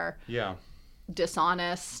mouth are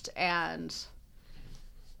dishonest and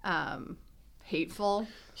hateful.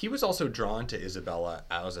 He was also drawn to Isabella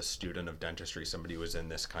as a student of dentistry, somebody who was in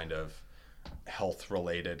this kind of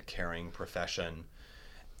health-related caring profession.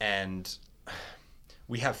 And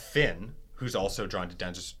we have Finn, who's also drawn to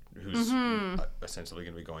dentistry, who's essentially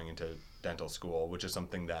going to be going into dental school, which is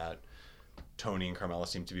something that Tony and Carmela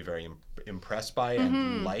seem to be very impressed by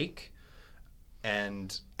and like.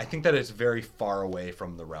 And I think that it's very far away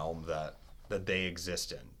from the realm that they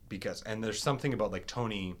exist in, and there's something about like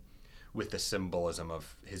Tony with the symbolism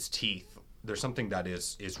of his teeth. There's something that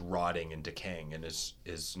is rotting and decaying and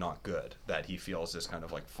is not good, that he feels is kind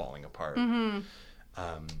of like falling apart.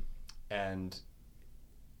 And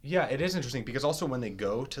yeah, it is interesting because also when they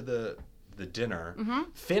go to the dinner,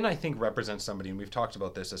 Finn, I think, represents somebody, and we've talked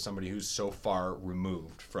about this, as somebody who's so far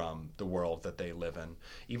removed from the world that they live in.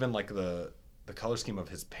 Even like the color scheme of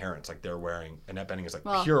his parents, like they're wearing, Annette Bening is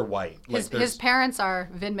like pure white. His parents are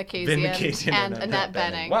Vin Makazian and Annette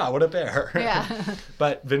Bening. Wow, what a pair. Yeah.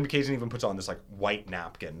 But Vin Makazian even puts on this like white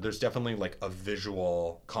napkin. There's definitely like a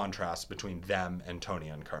visual contrast between them and Tony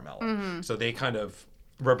and Carmela. So they kind of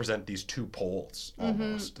represent these two poles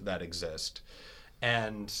almost that exist.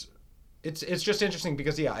 And it's just interesting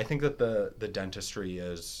because I think that the dentistry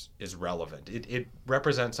is relevant. It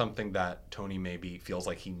represents something that Tony maybe feels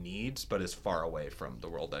like he needs, but is far away from the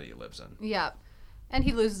world that he lives in. Yeah, and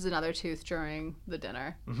he loses another tooth during the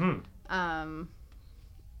dinner.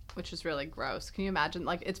 which is really gross. Can you imagine?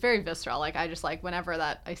 Like, it's very visceral. Like, I just, like, whenever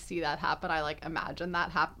that I see that happen, I, like, imagine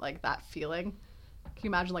that like, that feeling. Can you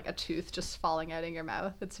imagine, like, a tooth just falling out in your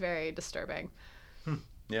mouth? It's very disturbing.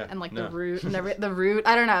 Yeah. And, like, the root, and the root,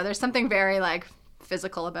 I don't know. There's something very, like,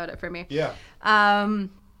 physical about it for me. Yeah.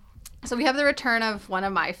 So we have the return of one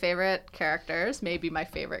of my favorite characters, maybe my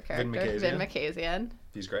favorite character, Vin Makazian.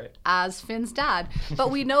 He's great. As Finn's dad. But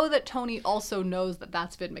we know that Tony also knows that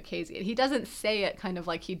that's Vin Makazian. He doesn't say it kind of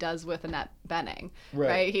like he does with Annette Bening,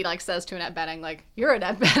 right? He, like, says to Annette Bening, like, you're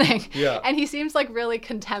Annette Bening. Yeah. And he seems, like, really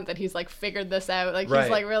content that he's, like, figured this out. Like, Right.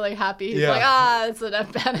 he's, like, really happy. He's Yeah. like, it's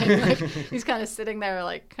Annette Bening. Like, he's kind of sitting there,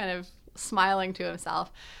 like, kind of smiling to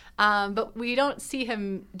himself. But we don't see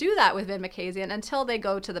him do that with Vin Makazian until they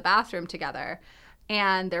go to the bathroom together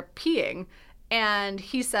and they're peeing. And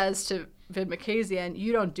he says to Vin Makazian,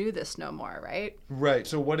 you don't do this no more, right? Right.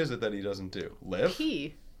 So what is it that he doesn't do? Live?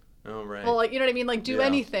 Pee. Oh, right. Well, like, you know what I mean? Like, do Yeah.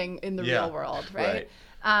 anything in the real world, right?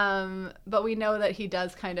 But we know that he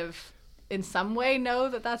does kind of, in some way, know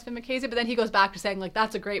that that's Vin Makazian. But then he goes back to saying, like,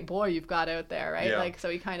 that's a great boy you've got out there, right? Yeah. Like, so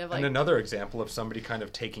he kind of, like... And another example of somebody kind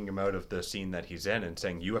of taking him out of the scene that he's in and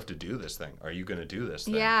saying, you have to do this thing. Are you going to do this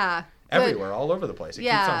thing? Yeah. Everywhere, all over the place. It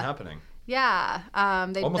keeps on happening. Yeah.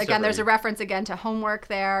 There's a reference again to homework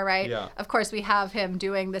there, right? Yeah. Of course, we have him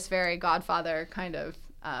doing this very Godfather kind of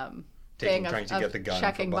thing Trying to get the gun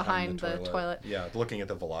checking from behind the toilet. Yeah, looking at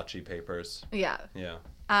the Valachi papers. Yeah. Yeah.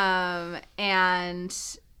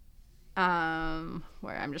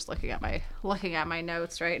 Where I'm just looking at my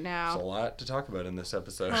notes right now. There's a lot to talk about in this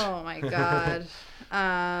episode. Oh my God.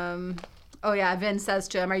 Oh yeah, Vin says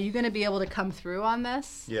to him, are you going to be able to come through on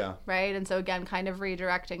this? Yeah. Right? And so again, kind of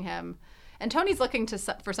redirecting him. And Tony's looking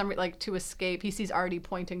for some, like, to escape. He sees Artie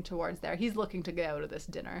pointing towards there. He's looking to get out of this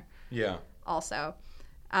dinner. Yeah. Also.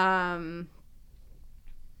 I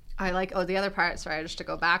like, the other part, sorry, just to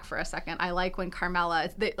go back for a second. I like when Carmela,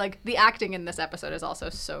 the acting in this episode is also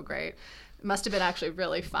so great. It must have been actually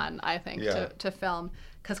really fun, I think, to film.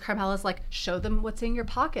 Because Carmela's like, show them what's in your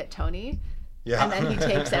pocket, Tony. Yeah. And then he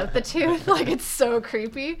takes out the tooth. Like, it's so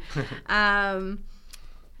creepy.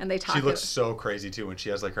 And they talk. She looks so crazy too when she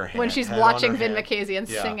has, like, her hand. When she's head watching on her Vin hand. Makazian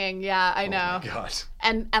singing. Yeah, I know. Oh my God.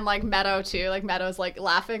 And like Meadow too. Like Meadow's like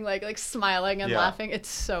laughing, like smiling and Yeah. laughing. It's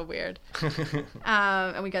so weird.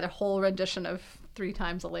 And we get a whole rendition of 3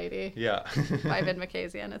 Times a Lady. Yeah. By Vin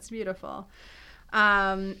Makazian. It's beautiful.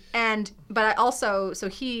 But I also, so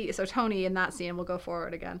Tony in that scene, we'll go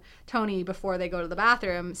forward again. Tony, before they go to the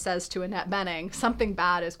bathroom, says to Annette Bening, something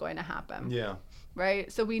bad is going to happen. Yeah.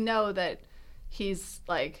 Right? So we know that he's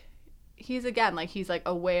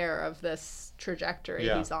aware of this trajectory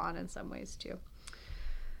he's on in some ways too.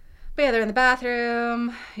 But yeah, they're in the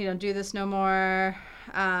bathroom. You don't do this no more.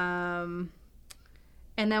 And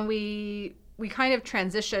then we kind of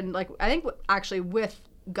transition, like, I think actually with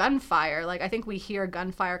gunfire, like, I think we hear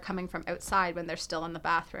gunfire coming from outside when they're still in the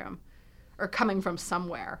bathroom, or coming from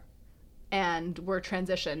somewhere. And we're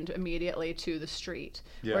transitioned immediately to the street,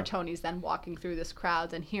 where Tony's then walking through this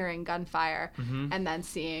crowd and hearing gunfire, and then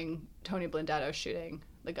seeing Tony Blundetto shooting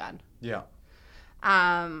the gun. Yeah.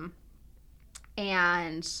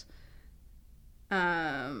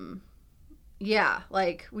 Yeah,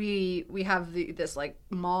 like we have this like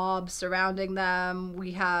mob surrounding them.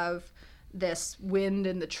 We have this wind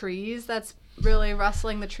in the trees that's really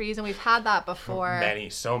rustling the trees, and we've had that before.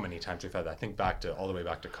 So many times we've had that. I think all the way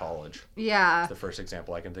back to college. Yeah. It's the first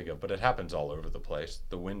example I can think of, but it happens all over the place.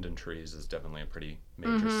 The wind in trees is definitely a pretty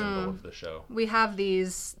major symbol of the show. We have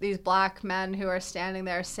these black men who are standing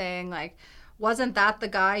there saying, like, wasn't that the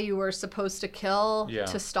guy you were supposed to kill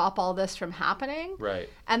to stop all this from happening? Right.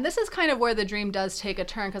 And this is kind of where the dream does take a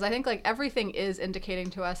turn, because I think, like, everything is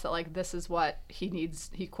indicating to us that, like, this is what he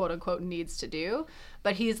quote unquote needs to do.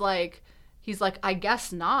 But he's like, I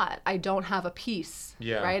guess not. I don't have a piece.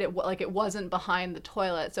 Yeah. Right. It wasn't behind the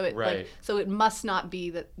toilet, so it must not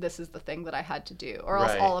be that this is the thing that I had to do, or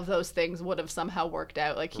else all of those things would have somehow worked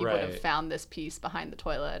out. Like, he would have found this piece behind the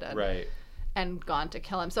toilet and gone to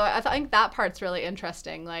kill him. So I think that part's really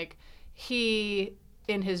interesting. Like, he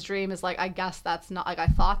in his dream is like, I guess that's not, like, I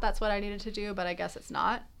thought that's what I needed to do, but I guess it's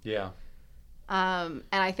not. Yeah. And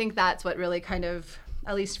I think that's what really kind of,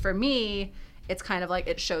 at least for me, it's kind of like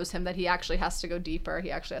it shows him that he actually has to go deeper.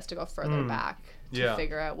 He actually has to go further back to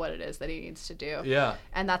figure out what it is that he needs to do. Yeah.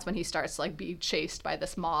 And that's when he starts to, like, be chased by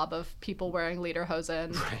this mob of people wearing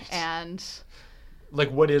lederhosen and... Like,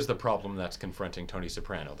 what is the problem that's confronting Tony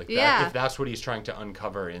Soprano? Like, if that's what he's trying to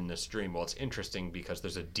uncover in this dream, well, it's interesting because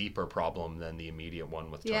there's a deeper problem than the immediate one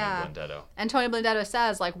with Tony Blundetto. And Tony Blundetto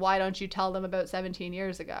says, like, why don't you tell them about 17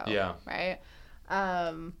 years ago? Yeah. Right?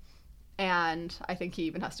 And I think he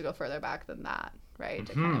even has to go further back than that, right?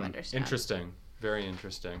 To kind of understand. Interesting. Very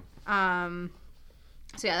interesting.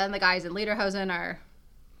 So yeah, then the guys in Lederhosen are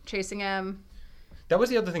chasing him. That was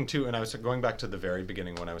the other thing too, and I was going back to the very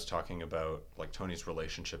beginning when I was talking about like Tony's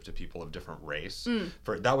relationship to people of different race.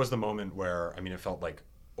 That was the moment where, I mean, it felt like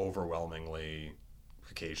overwhelmingly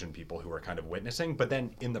Caucasian people who were kind of witnessing, but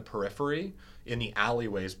then in the periphery, in the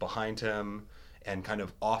alleyways behind him and kind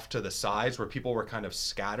of off to the sides where people were kind of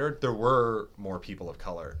scattered, there were more people of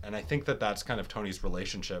color. And I think that that's kind of Tony's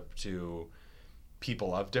relationship to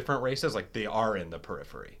people of different races, like they are in the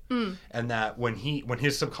periphery. And that when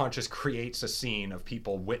his subconscious creates a scene of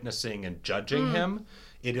people witnessing and judging him,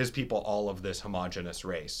 it is people all of this homogenous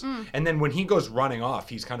race. And then when he goes running off,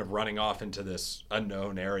 he's kind of running off into this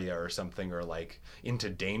unknown area or something, or like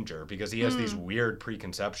into danger, because he has these weird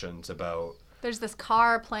preconceptions about... There's this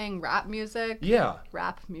car playing rap music. Yeah.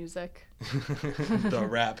 Rap music. The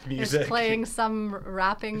rap music. It's playing some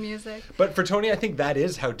rapping music. But for Tony, I think that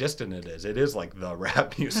is how distant it is. It is like the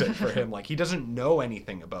rap music for him. Like, he doesn't know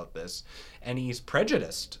anything about this. And he's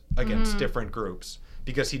prejudiced against different groups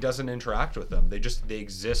because he doesn't interact with them. They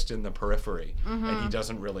exist in the periphery, and he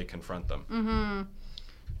doesn't really confront them.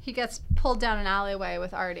 He gets pulled down an alleyway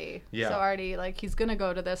with Artie. Yeah. So Artie, like, he's going to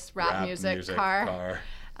go to this rap music car.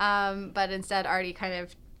 But instead Artie kind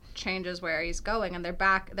of changes where he's going, and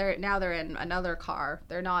they're in another car.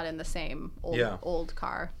 They're not in the same old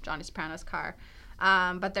car, Johnny Soprano's car.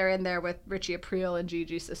 But they're in there with Richie Aprile and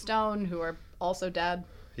Gigi Sistone, who are also dead.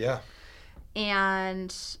 Yeah.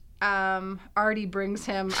 And Artie brings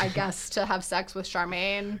him, I guess, to have sex with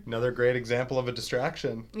Charmaine. Another great example of a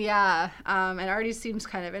distraction. Yeah. And Artie seems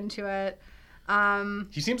kind of into it.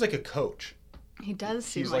 He seems like a coach. He does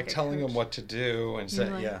seem He's like like telling him what to do and say,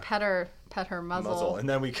 like, pet her muzzle. And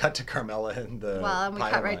then we cut to Carmela and the and we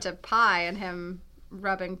cut right to Pi and him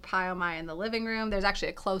rubbing Pi Oh My in the living room. There's actually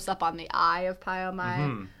a close up on the eye of Pi Oh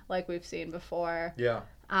My, like we've seen before. Yeah.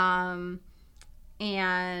 And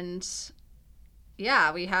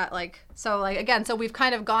yeah, we had so we've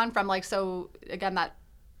kind of gone from that,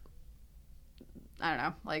 I don't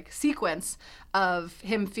know, like sequence of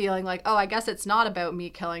him feeling like, oh, I guess it's not about me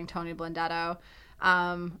killing Tony Blundetto,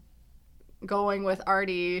 going with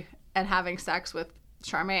Artie and having sex with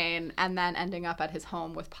Charmaine, and then ending up at his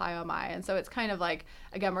home with Pi Oh My. And so it's kind of like,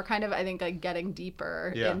 again, we're kind of, I think, like getting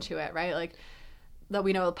deeper into it, right? Like, that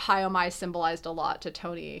we know Pi Oh My symbolized a lot to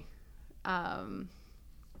Tony.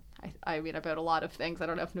 I mean, about a lot of things. I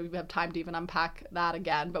don't know if we have time to even unpack that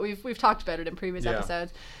again, but we've talked about it in previous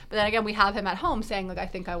episodes. But then again, we have him at home saying, like, I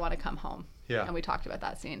think I want to come home. Yeah. And we talked about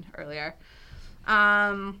that scene earlier.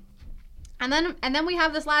 And then we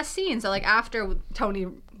have this last scene. So, like, after Tony,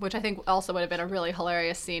 which I think also would have been a really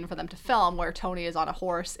hilarious scene for them to film, where Tony is on a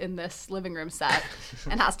horse in this living room set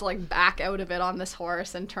and has to, like, back out of it on this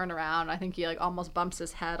horse and turn around. I think he, like, almost bumps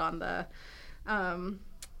his head on the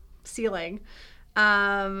ceiling.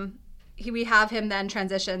 We have him then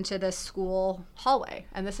transition to this school hallway,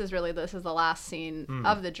 and this is the last scene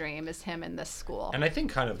of the dream, is him in this school. And I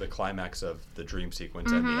think kind of the climax of the dream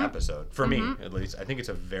sequence and the episode, for me at least, I think it's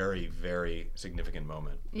a very, very significant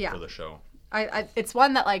moment for the show. It's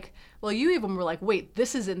one that, like, well, you even were like, wait,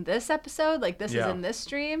 this is in this episode? Like, this is in this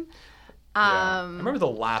dream? I remember the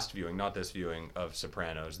last viewing, not this viewing, of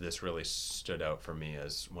Sopranos. This really stood out for me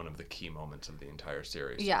as one of the key moments of the entire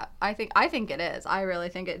series. Yeah, I think it is. I really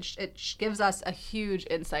think it gives us a huge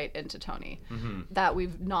insight into Tony that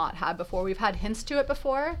we've not had before. We've had hints to it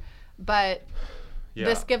before, but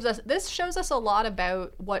this shows us a lot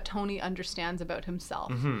about what Tony understands about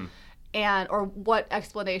himself, or what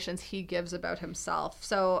explanations he gives about himself.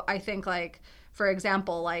 So I think, like, for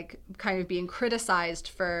example, like, kind of being criticized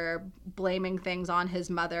for blaming things on his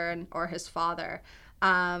mother or his father,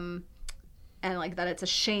 and, like, that it's a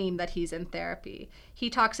shame that he's in therapy. He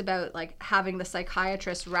talks about, like, having the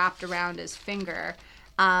psychiatrist wrapped around his finger,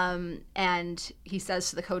 and he says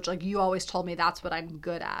to the coach, like, you always told me that's what I'm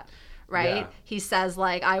good at. Right? Yeah. He says,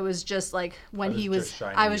 like, I was just, like, when he was,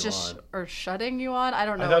 or shutting you on. I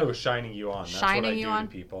don't know. I thought it was shining you on. That's shining what I do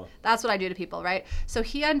to people. That's what I do to people, right? So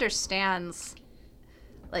he understands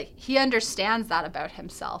that about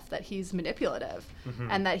himself, that he's manipulative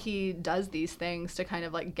and that he does these things to kind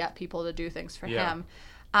of, like, get people to do things for him.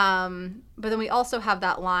 But then we also have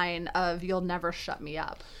that line of, you'll never shut me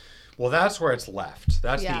up. Well, that's where it's left.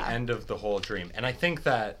 That's the end of the whole dream. And I think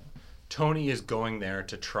that Tony is going there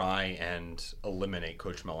to try and eliminate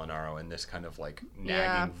Coach Molinaro and this kind of, like,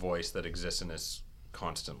 nagging voice that exists in his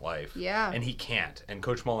constant life. Yeah. And he can't. And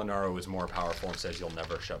Coach Molinaro is more powerful and says, you'll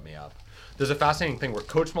never shut me up. There's a fascinating thing where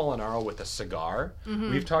Coach Molinaro with a cigar,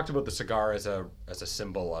 we've talked about the cigar as a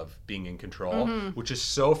symbol of being in control, which is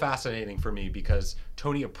so fascinating for me because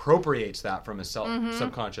Tony appropriates that from his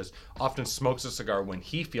subconscious, often smokes a cigar when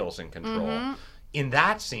he feels in control. In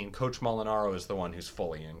that scene, Coach Molinaro is the one who's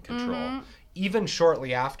fully in control. Even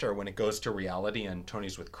shortly after, when it goes to reality and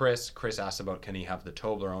Tony's with Chris asks about can he have the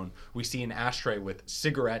Toblerone, we see an ashtray with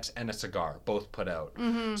cigarettes and a cigar, both put out.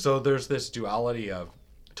 So there's this duality of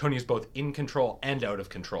Tony is both in control and out of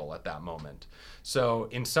control at that moment. So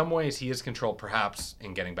in some ways, he is controlled, perhaps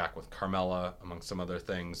in getting back with Carmela, among some other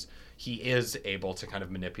things. He is able to kind of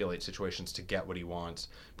manipulate situations to get what he wants.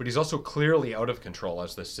 But he's also clearly out of control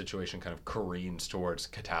as this situation kind of careens towards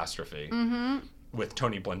catastrophe with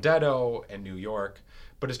Tony Blundetto and New York.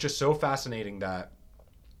 But it's just so fascinating that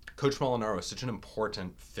Coach Molinaro is such an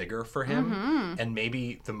important figure for him, and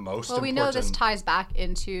maybe the most important... Well, we know this ties back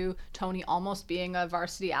into Tony almost being a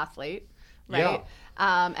varsity athlete, right?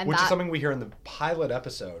 And which is something we hear in the pilot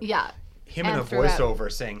episode. Yeah. Him in a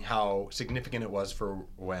voiceover saying how significant it was for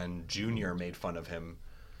when Junior made fun of him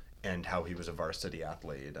and how he was a varsity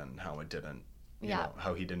athlete and how it didn't, you know,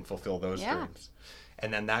 how he didn't fulfill those dreams.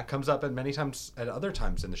 And then that comes up at other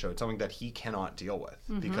times in the show. It's something that he cannot deal with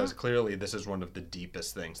because clearly this is one of the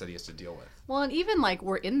deepest things that he has to deal with. Well, and even like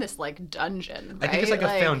we're in this like dungeon, right? I think it's like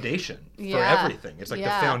a foundation for everything. It's like the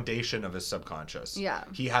foundation of his subconscious. Yeah.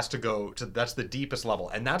 He has to go to, that's the deepest level.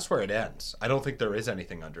 And that's where it ends. I don't think there is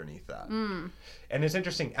anything underneath that. And it's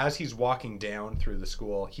interesting, as he's walking down through the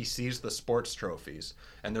school, he sees the sports trophies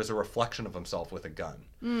and there's a reflection of himself with a gun.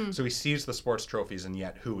 So he sees the sports trophies and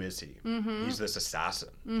yet who is he? He's this assassin,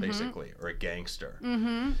 basically, or a gangster.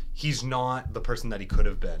 He's not the person that he could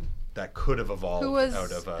have been, that could have evolved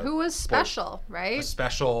out of a... Who was special, right? A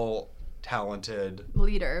special, talented...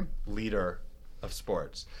 leader of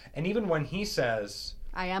sports. And even when he says...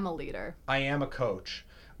 I am a leader. I am a coach.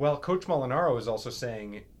 Well, Coach Molinaro is also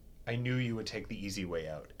saying, I knew you would take the easy way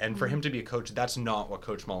out. And for him to be a coach, that's not what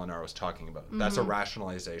Coach Molinaro is talking about. That's a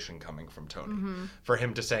rationalization coming from Tony. For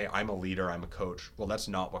him to say, I'm a leader, I'm a coach, well, that's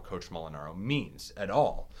not what Coach Molinaro means at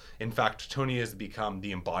all. In fact, Tony has become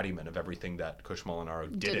the embodiment of everything that Coach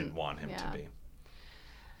Molinaro didn't want him to be.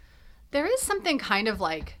 There is something kind of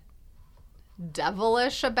like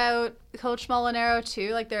devilish about Coach Molinaro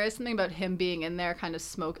too. Like there is something about him being in there kind of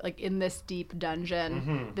like in this deep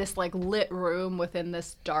dungeon, this like lit room within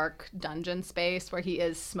this dark dungeon space where he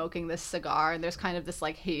is smoking this cigar and there's kind of this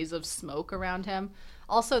like haze of smoke around him.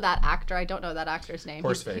 Also that actor, I don't know that actor's name.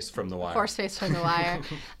 Horseface from The Wire. Horseface from The Wire.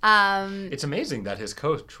 It's amazing that his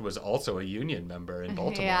coach was also a union member in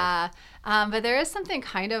Baltimore. But there is something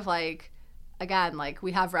kind of like, again, like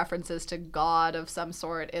we have references to God of some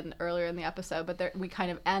sort earlier in the episode, but we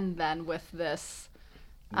kind of end then with this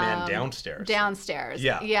man downstairs.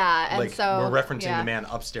 Yeah. And like, so we're referencing the man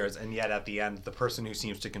upstairs, and yet at the end, the person who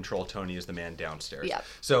seems to control Tony is the man downstairs. Yep.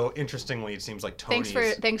 So interestingly, it seems like Tony.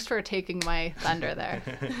 Thanks for taking my thunder there.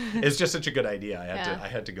 It's just such a good idea. I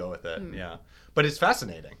had to go with it. Yeah. But it's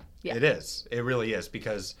fascinating. Yeah. It is. It really is,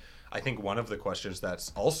 because I think one of the questions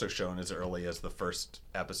that's also shown as early as the first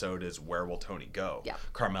episode is, where will Tony go? Yeah.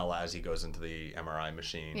 Carmela, as he goes into the MRI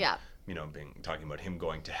machine. Yeah. You know, talking about him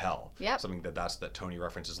going to hell. Yeah. Something that Tony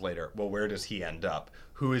references later. Well, where does he end up?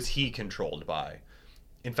 Who is he controlled by?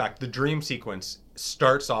 In fact, the dream sequence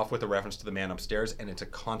starts off with a reference to the man upstairs, and it's a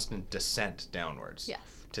constant descent downwards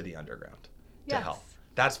to the underground, to hell.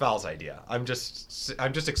 That's Val's idea. I'm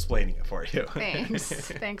just explaining it for you. Thanks.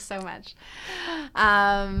 Thanks so much.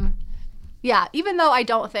 Yeah, even though I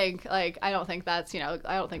don't think that's, I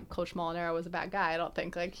don't think Coach Molinaro was a bad guy. I don't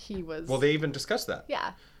think like he was. Well, they even discussed that.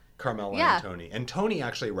 Yeah. Carmela and Tony. And Tony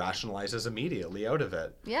actually rationalizes immediately out of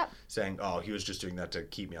it. Yep. Saying, oh, he was just doing that to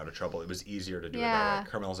keep me out of trouble. It was easier to do it that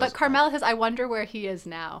way. Carmela says, but Carmela says, I wonder where he is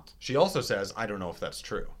now. She also says, I don't know if that's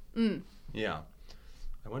true. Yeah.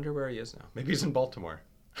 I wonder where he is now. Maybe he's in Baltimore.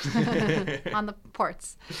 On the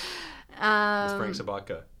ports. With Frank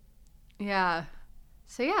Sabatka. Yeah.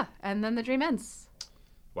 So yeah, and then the dream ends.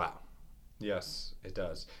 Wow. Yes, it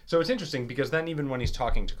does. So it's interesting because then even when he's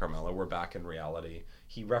talking to Carmela, we're back in reality.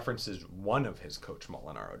 He references one of his Coach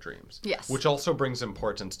Molinaro dreams. Yes. Which also brings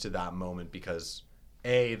importance to that moment because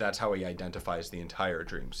A, that's how he identifies the entire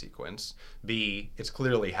dream sequence. B, it's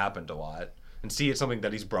clearly happened a lot. And C, it's something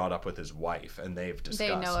that he's brought up with his wife and they've discussed.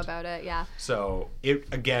 They know about it, yeah. So it,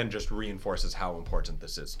 again, just reinforces how important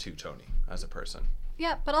this is to Tony as a person.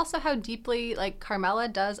 Yeah, but also how deeply, like, Carmela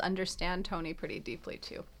does understand Tony pretty deeply,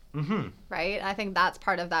 too. Mm-hmm. Right? I think that's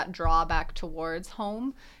part of that drawback towards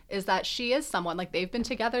home is that she is someone, like, they've been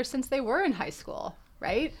together since they were in high school,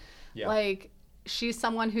 right? Yeah. Like, she's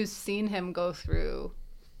someone who's seen him go through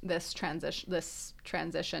this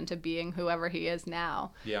transition to being whoever he is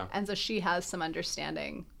now. Yeah. And so she has some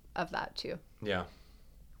understanding of that too. Yeah.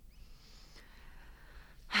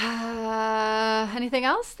 Anything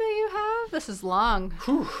else that you have? This is long.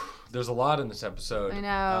 Whew. There's a lot in this episode. I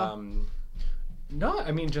know. No,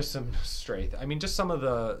 I mean, just some straight. I mean, just some of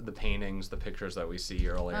the paintings, the pictures that we see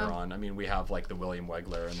earlier on. I mean, we have like the William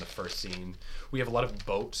Wegler in the first scene. We have a lot of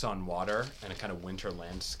boats on water and a kind of winter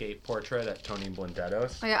landscape portrait at Tony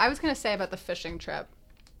Blundetto's. Oh, yeah, I was going to say about the fishing trip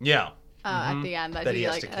Yeah. at the end that he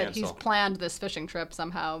has like to that he's cancel. planned this fishing trip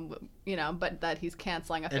somehow, you know, but that he's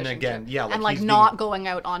canceling a fishing again, trip. yeah, like and like he's not going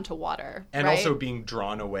out onto water. And right? also being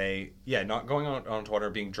drawn away, not going out onto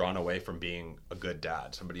water, being drawn away from being a good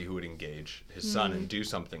dad, somebody who would engage his son and do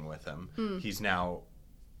something with him. He's now,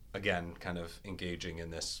 again, kind of engaging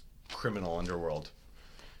in this criminal underworld.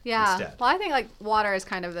 Yeah. instead. Well, I think like water is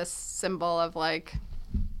kind of this symbol of like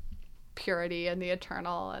purity and the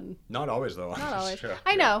eternal, and Not always, though. not always. Sure.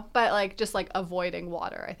 I know, but like just like avoiding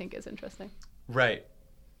water, I think is interesting. Right.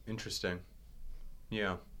 Interesting.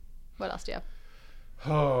 Yeah. What else do you have?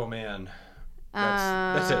 Oh, man.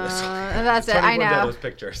 That's it. That's it. I Tony know. Blundetto's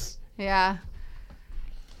pictures. Yeah.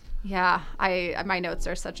 Yeah. My notes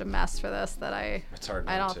are such a mess for this that It's hard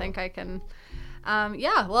I not don't to. think I can.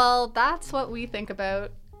 Yeah. Well, that's what we think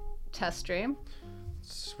about Test Stream,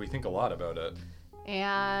 We think a lot about it.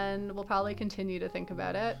 and we'll probably continue to think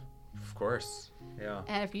about it. Of course. Yeah.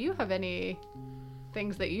 And if you have any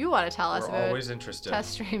things that you want to tell us We're about always interested.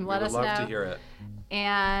 Test Stream, We let would us love know. to hear it.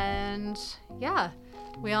 And yeah,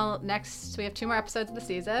 we have 2 more episodes of the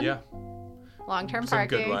season. Yeah. Long-term Some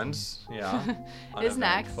parking good ones. Yeah. is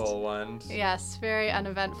next. Uneventful ones. Yes, very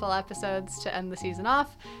uneventful episodes to end the season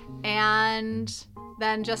off. And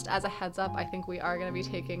then just as a heads up, I think we are going to be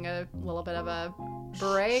taking a little bit of a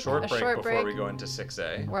break. Short a break short before break. we go into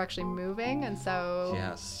 6A. We're actually moving, and so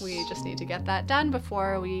Yes. we just need to get that done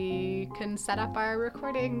before we can set up our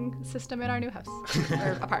recording system in our new house.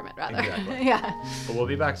 Or apartment, rather. Exactly. Yeah. But we'll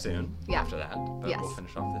be back soon Yeah. after that. But Yes. we'll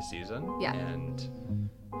finish off this season. Yeah. And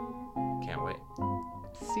can't wait.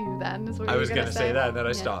 See you then, is what I you were was going going to to say that, and then I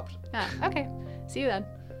Yeah. stopped. Yeah. Okay. See you then.